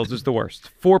 Justin Fields is the worst.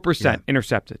 4%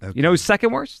 intercepted. Okay. You know who's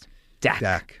second worst?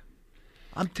 Dak.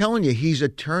 I'm telling you, he's a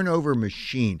turnover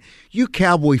machine. You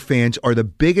Cowboy fans are the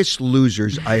biggest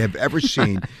losers I have ever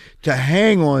seen to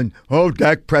hang on,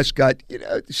 Dak Prescott.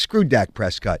 Screw Dak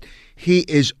Prescott. He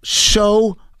is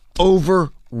so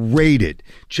overrated.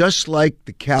 Just like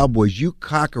the Cowboys, you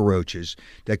cockroaches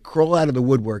that crawl out of the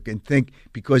woodwork and think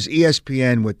because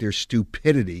ESPN with their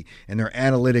stupidity and their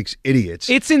analytics idiots.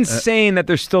 It's insane that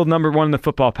they're still number 1 in the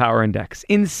football power index.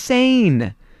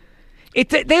 Insane.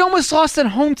 They almost lost at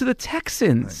home to the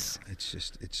Texans. It's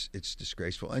just it's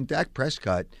disgraceful. And Dak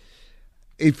Prescott,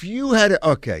 if you had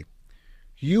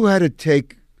you had to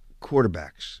take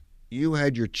quarterbacks. You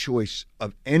had your choice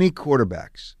of any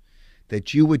quarterbacks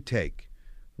that you would take.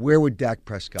 Where would Dak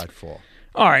Prescott fall?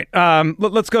 All right,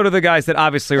 let's go to the guys that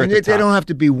obviously are at the top. They don't have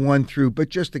to be 1 through, but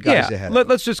just the guys ahead.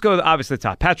 Let's just go to obviously the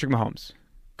top. Patrick Mahomes.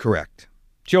 Correct.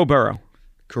 Joe Burrow.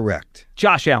 Correct.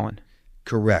 Josh Allen.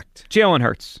 Correct. Jalen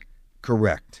Hurts.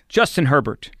 Correct. Justin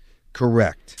Herbert.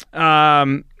 Correct.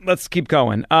 Let's keep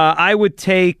going. I would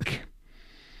take.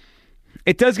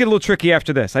 It does get a little tricky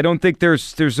after this. I don't think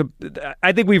there's a.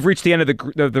 I think we've reached the end of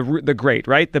the great,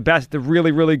 right? The best, the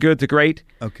really, really good to great.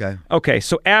 Okay. Okay.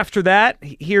 So after that,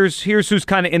 here's who's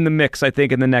kind of in the mix. I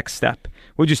think in the next step.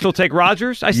 Would you still take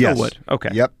Rodgers? I still would. Okay.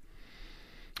 Yep.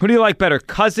 Who do you like better,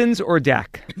 Cousins or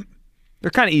Dak? They're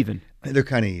kind of even. They're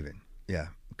kind of even. Yeah.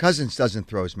 Cousins doesn't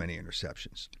throw as many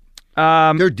interceptions.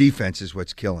 Their defense is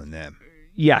what's killing them.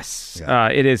 Yes,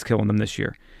 it is killing them this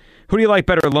year. Who do you like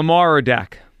better, Lamar or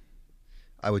Dak?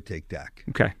 I would take Dak.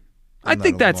 Okay. I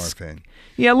think that's Lamar fan.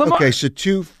 Yeah, Lamar. Okay, so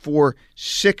 2, 4,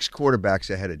 6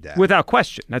 quarterbacks ahead of Dak. Without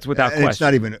question. That's without question.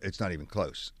 It's not even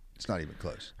close. It's not even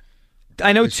close.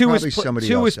 I know Tua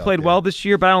has played well this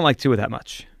year, but I don't like Tua that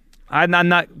much. I'm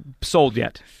not sold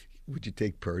yet. Would you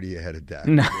take Purdy ahead of Dak?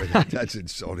 No. That's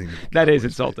insulting. That is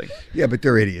insulting. Yeah, but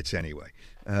they're idiots anyway.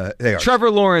 They are. Trevor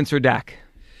Lawrence or Dak?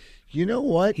 You know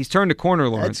what? He's turned a corner,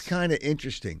 Lawrence. That's kind of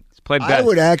interesting. He's played best.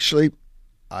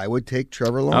 I would take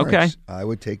Trevor Lawrence. Okay. I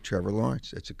would take Trevor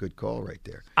Lawrence. That's a good call right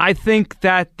there. I think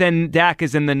that then Dak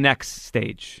is in the next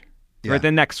stage. Yeah. Or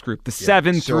the next group, the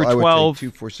 7 through 12. I would take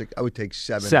 2, 4, 6. I would take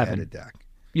 7 ahead of Dak.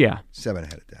 Yeah. 7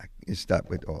 ahead of Dak. You stop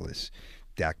with all this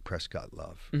Dak Prescott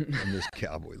love and this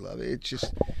Cowboy love.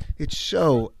 It's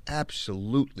so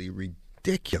absolutely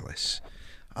ridiculous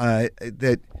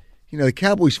that, the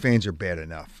Cowboys fans are bad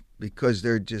enough because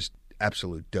they're just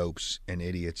absolute dopes and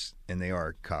idiots, and they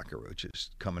are cockroaches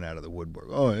coming out of the woodwork.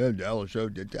 Oh, yeah,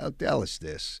 Dallas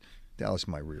this. Dallas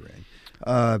my rear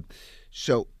end.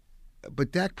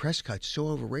 But Dak Prescott's so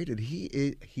overrated.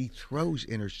 He throws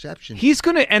interceptions. He's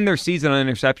going to end their season on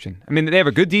interception. I mean, they have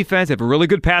a good defense. They have a really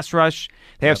good pass rush.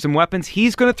 They have some weapons.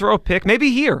 He's going to throw a pick.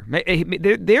 Maybe here.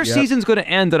 Their season's going to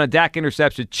end on a Dak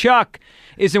interception. Chuck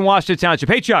is in Washington Township.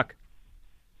 Hey, Chuck.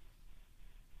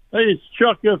 Hey, it's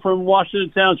Chuck from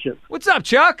Washington Township. What's up,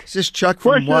 Chuck? Is this Chuck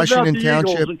from Washington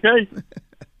Township? Eagles, okay?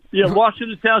 Yeah,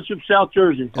 Washington Township, South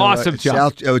Jersey. Awesome,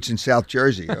 Chuck. It's in South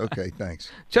Jersey. Okay, thanks.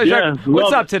 Chuck,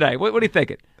 what's up today? What are you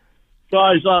thinking?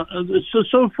 Guys, it's just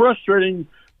so frustrating.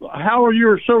 Howard,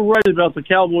 you're so right about the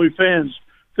Cowboy fans.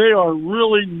 They are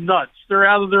really nuts. They're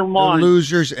out of their mind. They're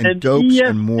losers and dopes ESPN,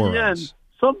 and morons.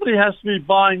 Somebody has to be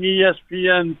buying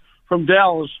ESPN from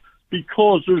Dallas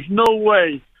because there's no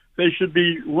way they should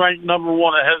be ranked number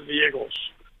 1 ahead of the Eagles.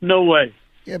 No way.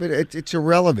 Yeah, but it's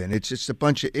irrelevant. It's just a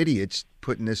bunch of idiots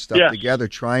putting this stuff Yes. together,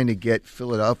 trying to get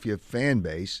Philadelphia fan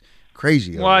base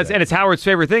crazy. Well, and it's Howard's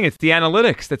favorite thing. It's the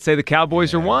analytics that say the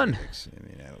Cowboys are one.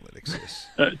 Analytics is.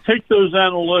 Take those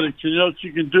analytics. You know what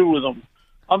you can do with them.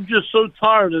 I'm just so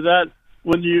tired of that.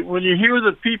 When you hear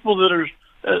the people that are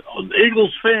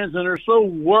Eagles fans and are so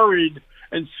worried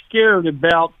and scared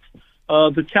about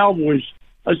the Cowboys,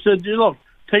 I said, look,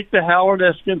 take the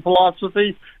Howard-esque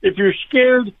philosophy. If you're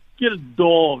scared, get a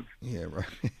dog. Yeah, right.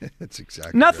 That's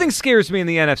exactly Nothing right. scares me in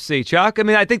the NFC, Chuck. I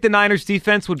mean, I think the Niners'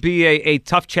 defense would be a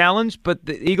tough challenge, but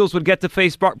the Eagles would get to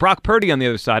face Brock Purdy on the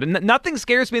other side. And nothing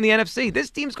scares me in the NFC. This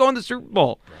team's going to the Super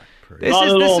Bowl. This Not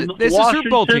at all. is a Super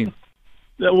Bowl team.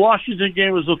 That Washington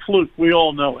game was a fluke. We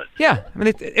all know it. Yeah. I mean,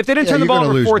 if they didn't turn the you're ball gonna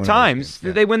over lose 4 one of those times, games,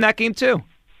 yeah. they win that game too.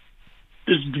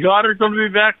 Is Goddard going to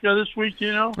be back this week? Do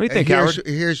you know? What do you think, Howard?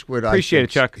 Here's what Appreciate it,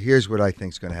 Chuck. Here's what I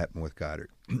think is going to happen with Goddard.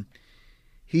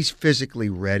 He's physically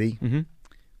ready,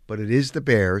 but it is the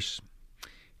Bears.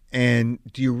 And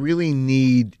do you really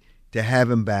need to have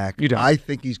him back? You don't. I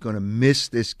think he's going to miss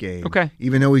this game, Okay.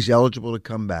 even though he's eligible to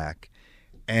come back,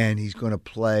 and he's going to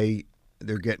play.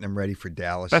 They're getting him ready for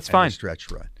Dallas. That's and fine. the stretch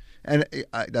run, and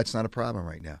that's not a problem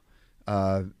right now.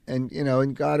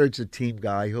 And Goddard's a team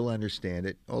guy; he'll understand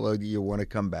it. Although you want to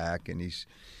come back, and he's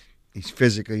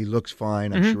physically, he looks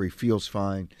fine. I'm sure he feels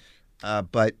fine,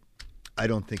 but I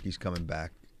don't think he's coming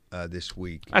back this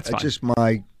week. That's fine. Just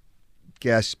my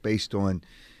guess based on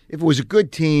if it was a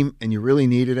good team and you really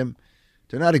needed him.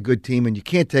 They're not a good team, and you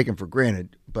can't take him for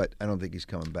granted. But I don't think he's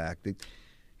coming back.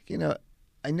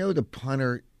 I know the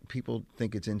punter. People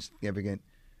think it's insignificant.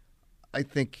 I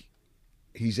think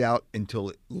he's out until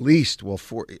at least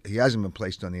he hasn't been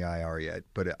placed on the IR yet,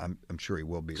 but I'm sure he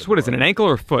will be. So what is it, an ankle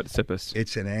or a foot, Sippis?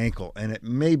 It's an ankle, and it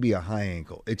may be a high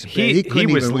ankle. It's He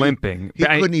couldn't was even, limping. He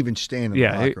couldn't even stand in the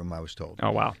locker room, I was told.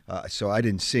 Oh, wow. So I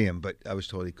didn't see him, but I was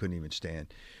told he couldn't even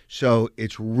stand. So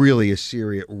it's really a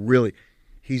serious.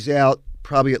 He's out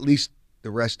probably at least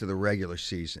the rest of the regular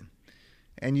season,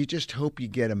 and you just hope you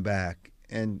get him back.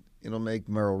 And it'll make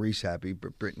Merrill Reese happy,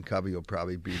 but Britton Covey will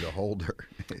probably be the holder.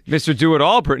 Mr.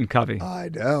 Do-It-All, Britton Covey. I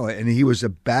know, and he was a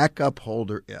backup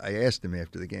holder. I asked him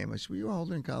after the game, I said, were you a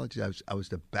holder in college? I was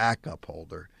the backup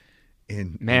holder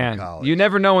in college. You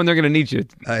never know when they're going to need you.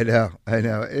 I know.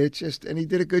 It's just, and he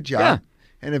did a good job. Yeah.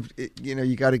 And if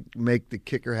you got to make the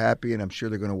kicker happy, and I'm sure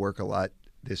they're going to work a lot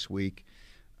this week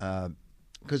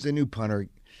because the new punter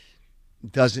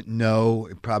doesn't know,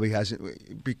 it probably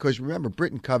hasn't, because remember,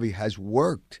 Britton Covey has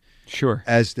worked. Sure.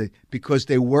 Because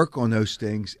they work on those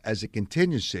things as a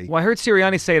contingency. Well, I heard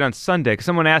Sirianni say it on Sunday because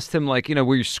someone asked him,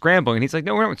 were you scrambling? And he's like,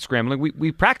 no, we're not scrambling.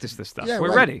 We practice this stuff. Yeah, we're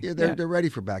right. ready. Yeah, they're ready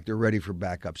for back. They're ready for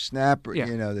backup snapper. Yeah.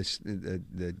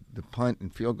 The punt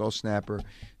and field goal snapper.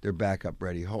 They're backup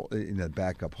ready. The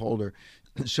backup holder.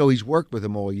 So he's worked with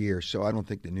them all year. So I don't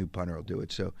think the new punter will do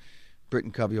it. So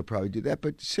Britton Covey will probably do that.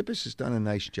 But Sippis has done a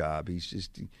nice job.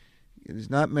 There's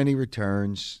not many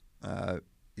returns.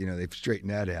 They've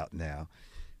straightened that out now.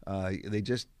 They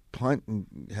just punt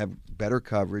and have better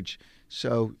coverage.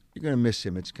 So you're going to miss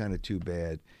him. It's kind of too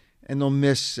bad. And they'll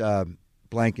miss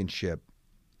Blankenship.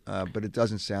 But it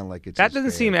doesn't sound like it's That as doesn't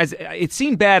bad. seem as – it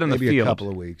seemed bad on maybe the field. Maybe a couple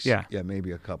of weeks. Yeah. Yeah,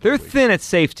 maybe a couple They're of weeks. thin at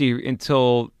safety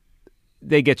until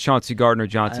they get Chauncey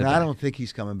Gardner-Johnson. And I don't think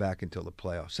he's coming back until the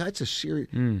playoffs. That's a serious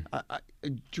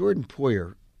Jordan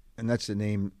Poyer, and that's the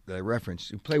name that I referenced,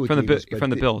 who played with From the the Eagles. from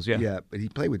the Bills, yeah. Yeah, but he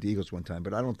played with the Eagles one time,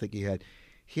 but I don't think he had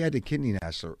the kidney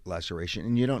laceration,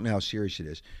 and you don't know how serious it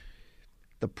is.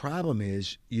 The problem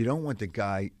is you don't want the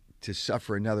guy to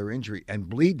suffer another injury and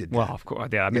bleed to death. Well, of course.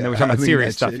 Yeah, we're talking about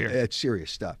serious stuff here. It's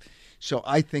serious stuff. So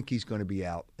I think he's going to be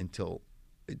out until,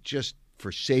 just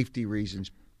for safety reasons,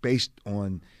 based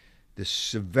on the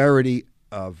severity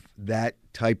of that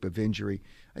type of injury.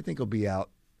 I think he'll be out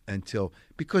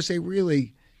because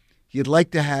you'd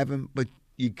like to have him, but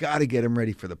you got to get him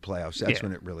ready for the playoffs. That's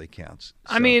when it really counts.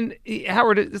 I mean,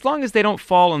 Howard, as long as they don't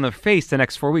fall on their face the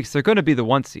next 4 weeks, they're going to be the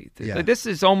 1 seed. Yeah. This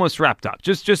is almost wrapped up.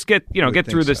 Just get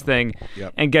through this thing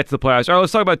and get to the playoffs. All right,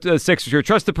 let's talk about the Sixers here.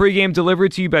 Trust the pregame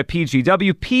delivered to you by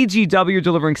PGW. PGW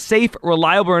delivering safe,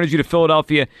 reliable energy to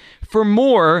Philadelphia for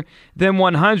more than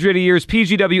 100 years.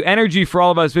 PGW energy for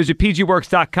all of us. Visit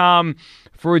pgworks.com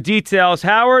for details.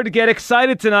 Howard, get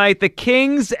excited tonight. The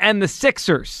Kings and the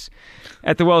Sixers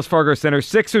at the Wells Fargo Center.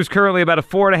 Sixers currently about a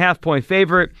 4.5-point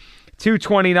favorite,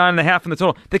 229.5 in the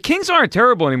total. The Kings aren't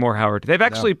terrible anymore, Howard. They've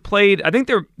actually played. I think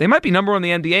they might be number one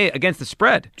in the NBA against the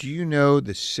spread. Do you know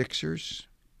the Sixers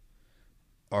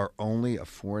are only a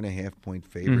 4.5-point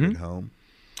favorite at home?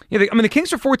 Yeah, the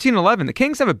Kings are 14-11. The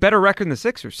Kings have a better record than the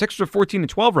Sixers. Sixers are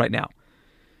 14-12 right now.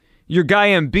 Your guy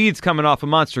Embiid's coming off a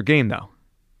monster game, though.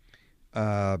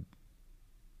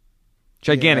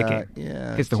 Gigantic game.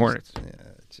 Yeah, Against the Hornets.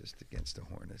 It's just against the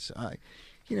Hornets.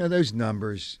 Those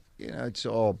numbers. It's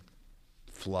all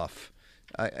fluff.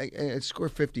 I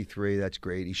scored 53. That's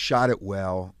great. He shot it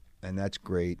well, and that's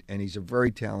great. And he's a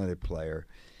very talented player.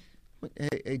 But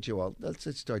hey, Joel, let's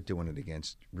start doing it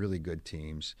against really good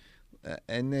teams,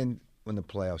 and then when the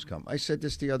playoffs come. I said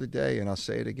this the other day, and I'll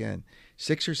say it again.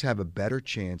 Sixers have a better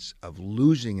chance of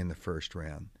losing in the first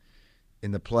round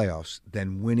in the playoffs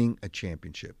than winning a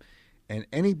championship. And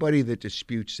anybody that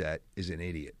disputes that is an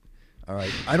idiot. All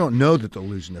right? I don't know that they'll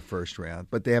lose in the first round,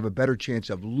 but they have a better chance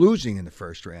of losing in the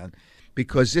first round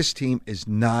because this team is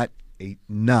not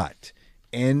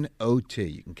N-O-T.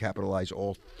 You can capitalize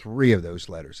all three of those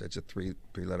letters. That's a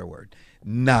three-letter word.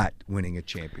 Not winning a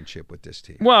championship with this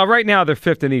team. Well, right now they're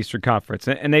fifth in the Eastern Conference,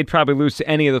 and they'd probably lose to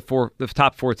any of the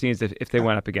top four teams if they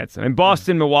went up against them. And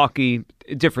Boston, Milwaukee,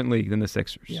 different league than the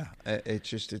Sixers. Yeah,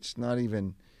 it's not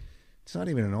even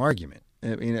an argument.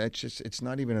 I mean, it's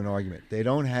not even an argument. They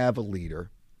don't have a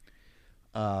leader.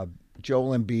 Joel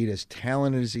Embiid, as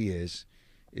talented as he is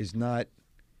not.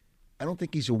 I don't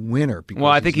think he's a winner. Because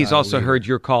I think he's also heard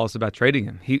your calls about trading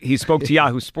him. He spoke to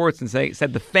Yahoo Sports and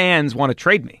said the fans want to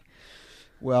trade me.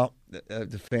 Well,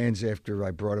 the fans, after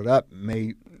I brought it up,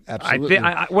 may absolutely.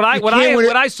 What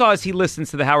I saw is he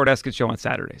listens to the Howard Eskin show on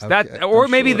Saturdays. Okay, or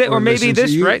maybe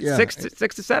this you, right yeah. 6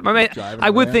 to 7. I mean, I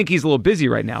would think he's a little busy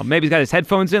right now. Maybe he's got his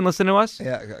headphones in, listening to us.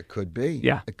 Yeah, it could be.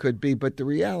 Yeah, it could be. But the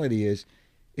reality is,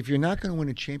 if you're not going to win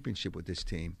a championship with this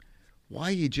team,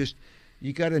 why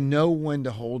you got to know when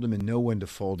to hold them and know when to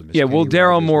fold them. Yeah, will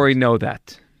Daryl Morey know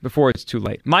that before it's too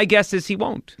late? My guess is he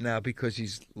won't. No, because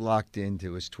he's locked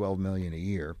into his $12 million a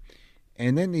year.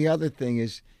 And then the other thing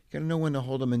is, you got to know when to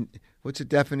hold them. And what's the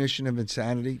definition of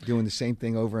insanity? Doing the same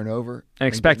thing over and over and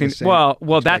expecting.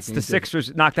 That's the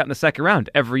Sixers knocked out in the second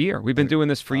round every year. We've been doing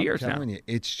this for years now. I'm telling you,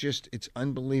 it's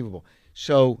unbelievable.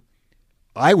 So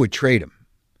I would trade him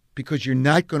because you're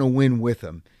not going to win with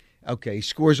him. Okay, he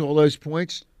scores all those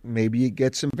points. Maybe you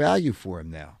get some value for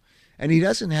him now, and he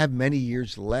doesn't have many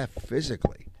years left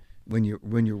physically. When you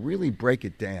really break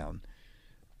it down,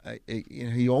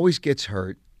 he always gets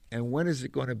hurt. And when is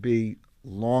it going to be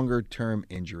longer term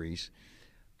injuries?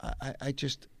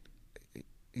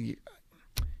 You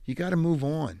got to move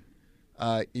on.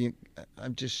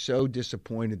 I'm just so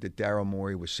disappointed that Daryl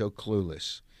Morey was so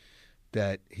clueless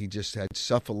that he just had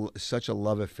such a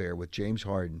love affair with James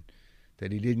Harden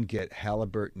that he didn't get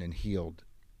Halliburton and Hield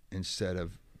instead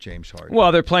of James Harden.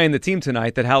 Well, they're playing the team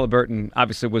tonight that Halliburton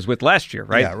obviously was with last year,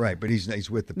 right? Yeah, right. But he's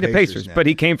with the Pacers now. But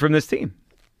he came from this team.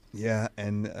 Yeah,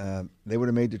 and they would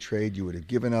have made the trade. You would have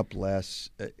given up less.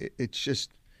 It's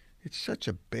such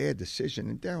a bad decision.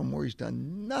 And Daryl Morey's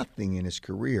done nothing in his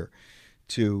career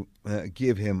to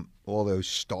give him all those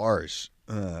stars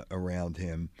around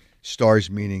him. Stars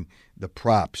meaning the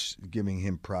props, giving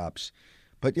him props.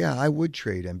 But yeah, I would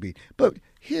trade Embiid. But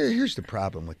here's the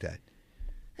problem with that.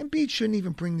 Embiid shouldn't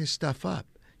even bring this stuff up.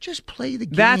 Just play the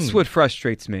game. That's what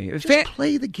frustrates me. Just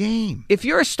play the game. If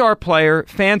you're a star player,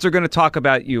 fans are going to talk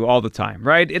about you all the time,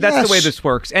 right? That's the way this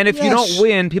works. And if you don't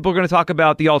win, people are going to talk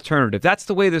about the alternative. That's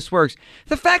the way this works.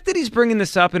 The fact that he's bringing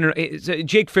this up, and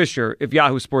Jake Fisher of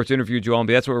Yahoo Sports interviewed Joel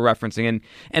Embiid, that's what we're referencing,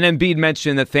 and Embiid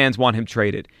mentioned that fans want him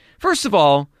traded. First of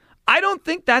all, I don't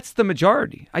think that's the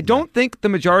majority. I don't think the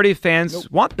majority of fans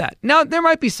want that. Now, there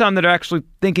might be some that are actually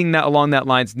thinking that along that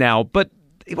lines now, but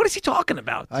what is he talking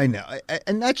about? I know.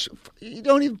 And that's, you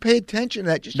don't even pay attention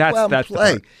to that. Just go out and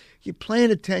play. You're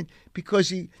playing attention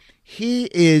because he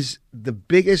is the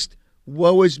biggest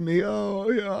woe is me. Oh,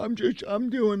 yeah, I'm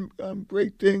doing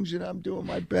great things and I'm doing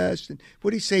my best. And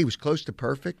what did he say? He was close to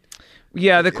perfect?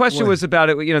 Yeah, the question was about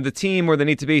it. The team where they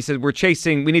need to be. He said,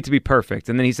 we need to be perfect.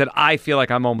 And then he said, I feel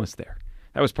like I'm almost there.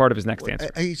 That was part of his next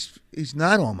answer. He's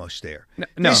not almost there.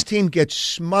 No. This team gets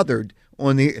smothered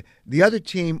on the other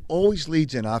team always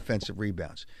leads in offensive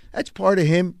rebounds. That's part of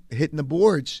him hitting the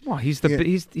boards. Well, he's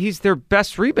their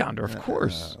best rebounder, of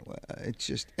course.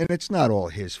 It's not all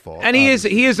his fault. And he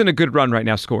is in a good run right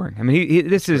now scoring. I mean,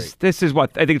 this is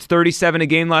what I think it's 37 a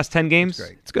game last 10 games.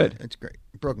 It's good. It's great.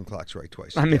 Broken clock's right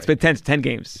twice. I mean, it's been 10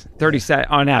 games, 37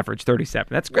 on average, 37.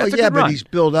 That's great. Well, but he's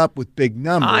built up with big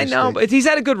numbers. I know, but he's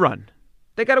had a good run.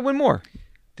 They got to win more.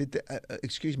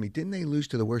 Excuse me, didn't they lose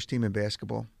to the worst team in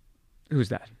basketball? Who's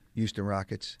that? Houston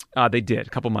Rockets. They did a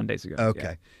couple Mondays ago. Okay,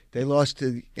 yeah. They lost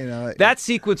to that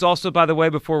sequence. Also, by the way,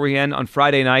 before we end on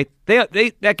Friday night,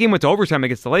 that game went to overtime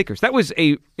against the Lakers. That was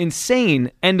a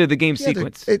insane end of the game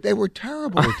sequence. They were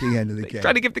terrible at the end of the game.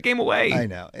 Tried to give the game away. I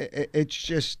know. It's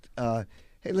just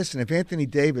hey, listen. If Anthony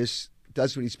Davis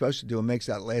does what he's supposed to do and makes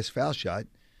that last foul shot,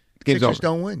 Game's Sixers over.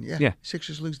 don't win. Yeah. Yeah.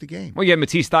 Sixers lose the game. Well, you had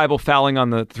Matisse Thybulle fouling on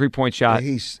the 3-point shot.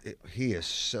 He is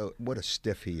so, what a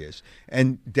stiff he is.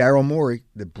 And Daryl Morey,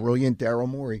 the brilliant Daryl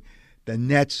Morey, the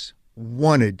Nets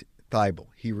wanted Thybulle.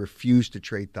 He refused to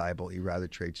trade Thybulle. He'd rather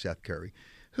trade Seth Curry,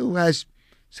 who has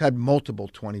had multiple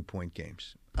 20-point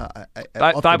games.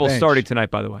 Thybulle's starting tonight,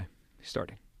 by the way. He's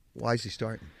starting. Why is he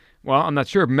starting? Well, I'm not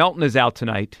sure. Melton is out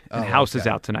tonight, and House is okay.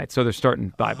 out tonight, so they're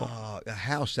starting Thybulle.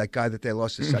 House, that guy that they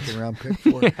lost the second-round pick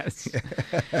for? Yes.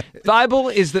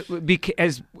 Thybulle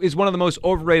is one of the most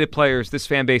overrated players this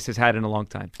fan base has had in a long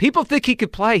time. People think he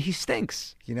could play. He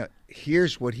stinks. You know,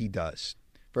 here's what he does.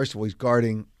 First of all, he's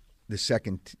guarding the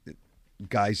second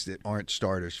guys that aren't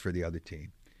starters for the other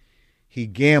team. He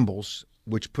gambles,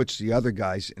 which puts the other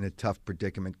guys in a tough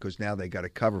predicament because now they got to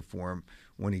cover for him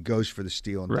when he goes for the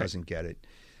steal and doesn't get it.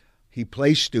 He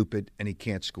plays stupid, and he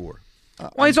can't score.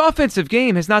 Well, his offensive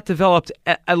game has not developed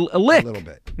a lick. A little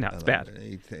bit. No, it's bad.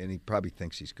 And he probably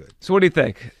thinks he's good. So what do you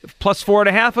think? Plus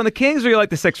 4.5 on the Kings, or you like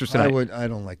the Sixers tonight? I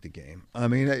don't like the game. I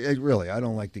mean, really, I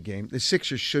don't like the game. The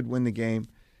Sixers should win the game,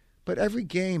 but every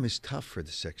game is tough for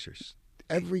the Sixers.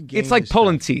 Every game. It's like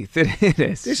pulling teeth. It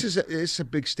is. This is a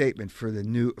big statement for the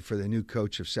new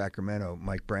coach of Sacramento,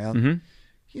 Mike Brown. Mm-hmm.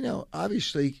 You know,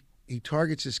 obviously he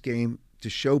targets this game to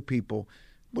show people.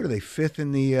 What are they, fifth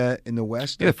in the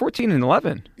West? Yeah, 14 and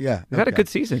 11. Yeah, they've had a good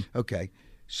season. Okay,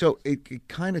 so it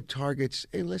kind of targets.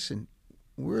 Hey, listen,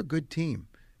 we're a good team,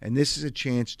 and this is a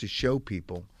chance to show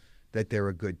people that they're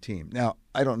a good team. Now,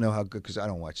 I don't know how good because I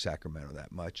don't watch Sacramento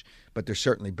that much, but they're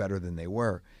certainly better than they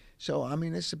were. So I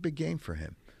mean, it's a big game for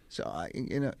him. So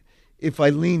if I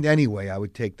leaned anyway, I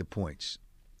would take the points.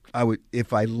 I would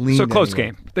if I leaned. So close anyway.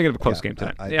 game. Thinking of a close game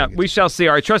tonight. I We shall see.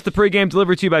 All right, trust the pregame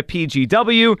delivered to you by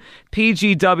PGW.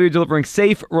 PGW delivering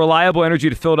safe, reliable energy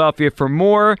to Philadelphia for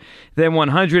more than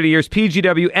 100 years.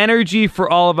 PGW energy for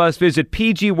all of us. Visit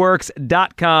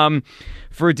pgworks.com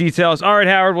for details. All right,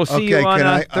 Howard. We'll see you on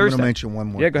Thursday. I'm going to mention one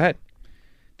more. Yeah, go ahead.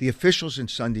 The officials in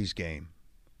Sunday's game,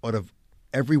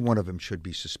 every one of them should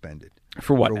be suspended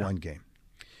for what? For one game.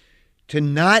 To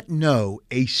not know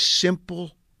a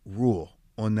simple rule.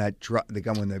 On that drop,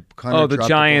 when the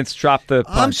Giants dropped the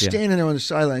punt. I'm standing there on the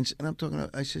sidelines, and I'm talking.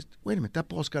 I said, "Wait a minute, that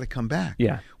ball's got to come back."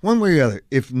 Yeah, one way or the other.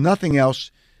 If nothing else,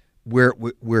 where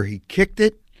he kicked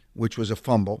it, which was a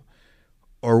fumble,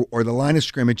 or the line of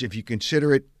scrimmage, if you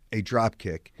consider it a drop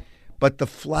kick, but the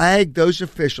flag, those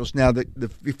officials now the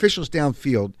officials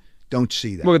downfield don't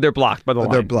see that. Well, they're blocked by the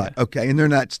line. They're blocked. Yeah. Okay, and they're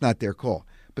not. It's not their call.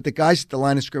 But the guys at the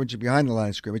line of scrimmage are behind the line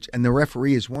of scrimmage, and the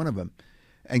referee is one of them,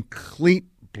 and Cleat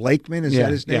Blakeman, is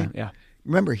that his name? Yeah.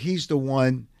 Remember, he's the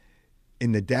one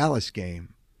in the Dallas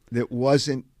game that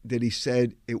he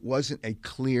said it wasn't a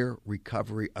clear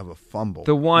recovery of a fumble.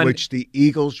 The one which the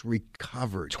Eagles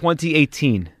recovered.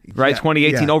 2018, right?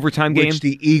 2018 overtime game. Which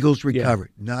the Eagles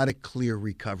recovered. Not a clear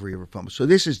recovery of a fumble. So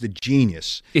this is the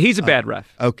genius. He's a bad ref.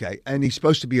 Okay, and he's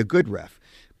supposed to be a good ref.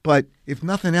 But if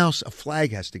nothing else, a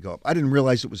flag has to go up. I didn't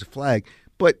realize it was a flag.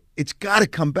 But it's got to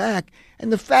come back.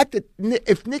 And the fact that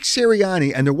if Nick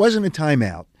Sirianni, and there wasn't a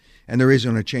timeout, and there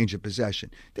isn't a change of possession,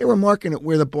 they were marking it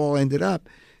where the ball ended up.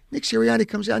 Nick Sirianni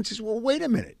comes out and says, well, wait a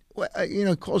minute.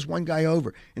 Calls one guy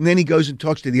over. And then he goes and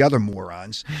talks to the other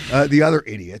morons, the other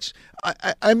idiots.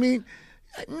 I mean,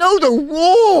 know the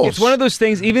rules. It's one of those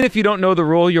things, even if you don't know the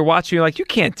rule, you're watching, you're like, you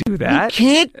can't do that. You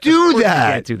can't do that. You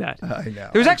can't do that. I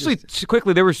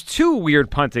know. There was two weird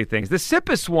punting things. The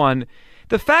Sippis one,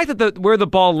 the fact that where the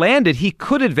ball landed, he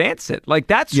could advance it. Like,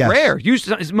 that's rare.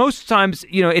 Usually, most times,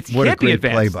 it's what hit the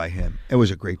advance. What a great play by him. It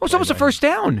was a great play. It's almost a first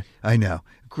down. I know.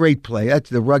 Great play. That's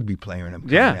the rugby player in him.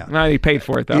 Yeah. Well, he paid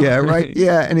for it, though. Yeah, right.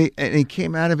 Yeah, and he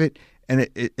came out of it, and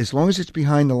as long as it's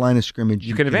behind the line of scrimmage,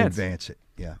 you can advance it.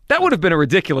 Yeah. That would have been a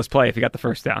ridiculous play if he got the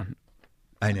first down.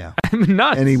 I know.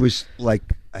 Nuts. And he was like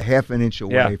a half an inch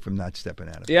away from not stepping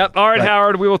out of it. Yep. All right,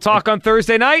 Howard, we will talk on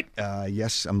Thursday night.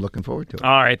 Yes, I'm looking forward to it.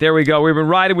 All right, there we go. We've been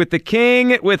riding with the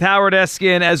King with Howard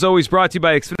Eskin, as always brought to you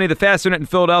by Xfinity, the fast internet in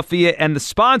Philadelphia, and the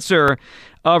sponsor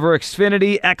of our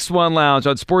Xfinity X1 Lounge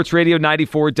on Sports Radio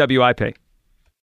 94 WIP.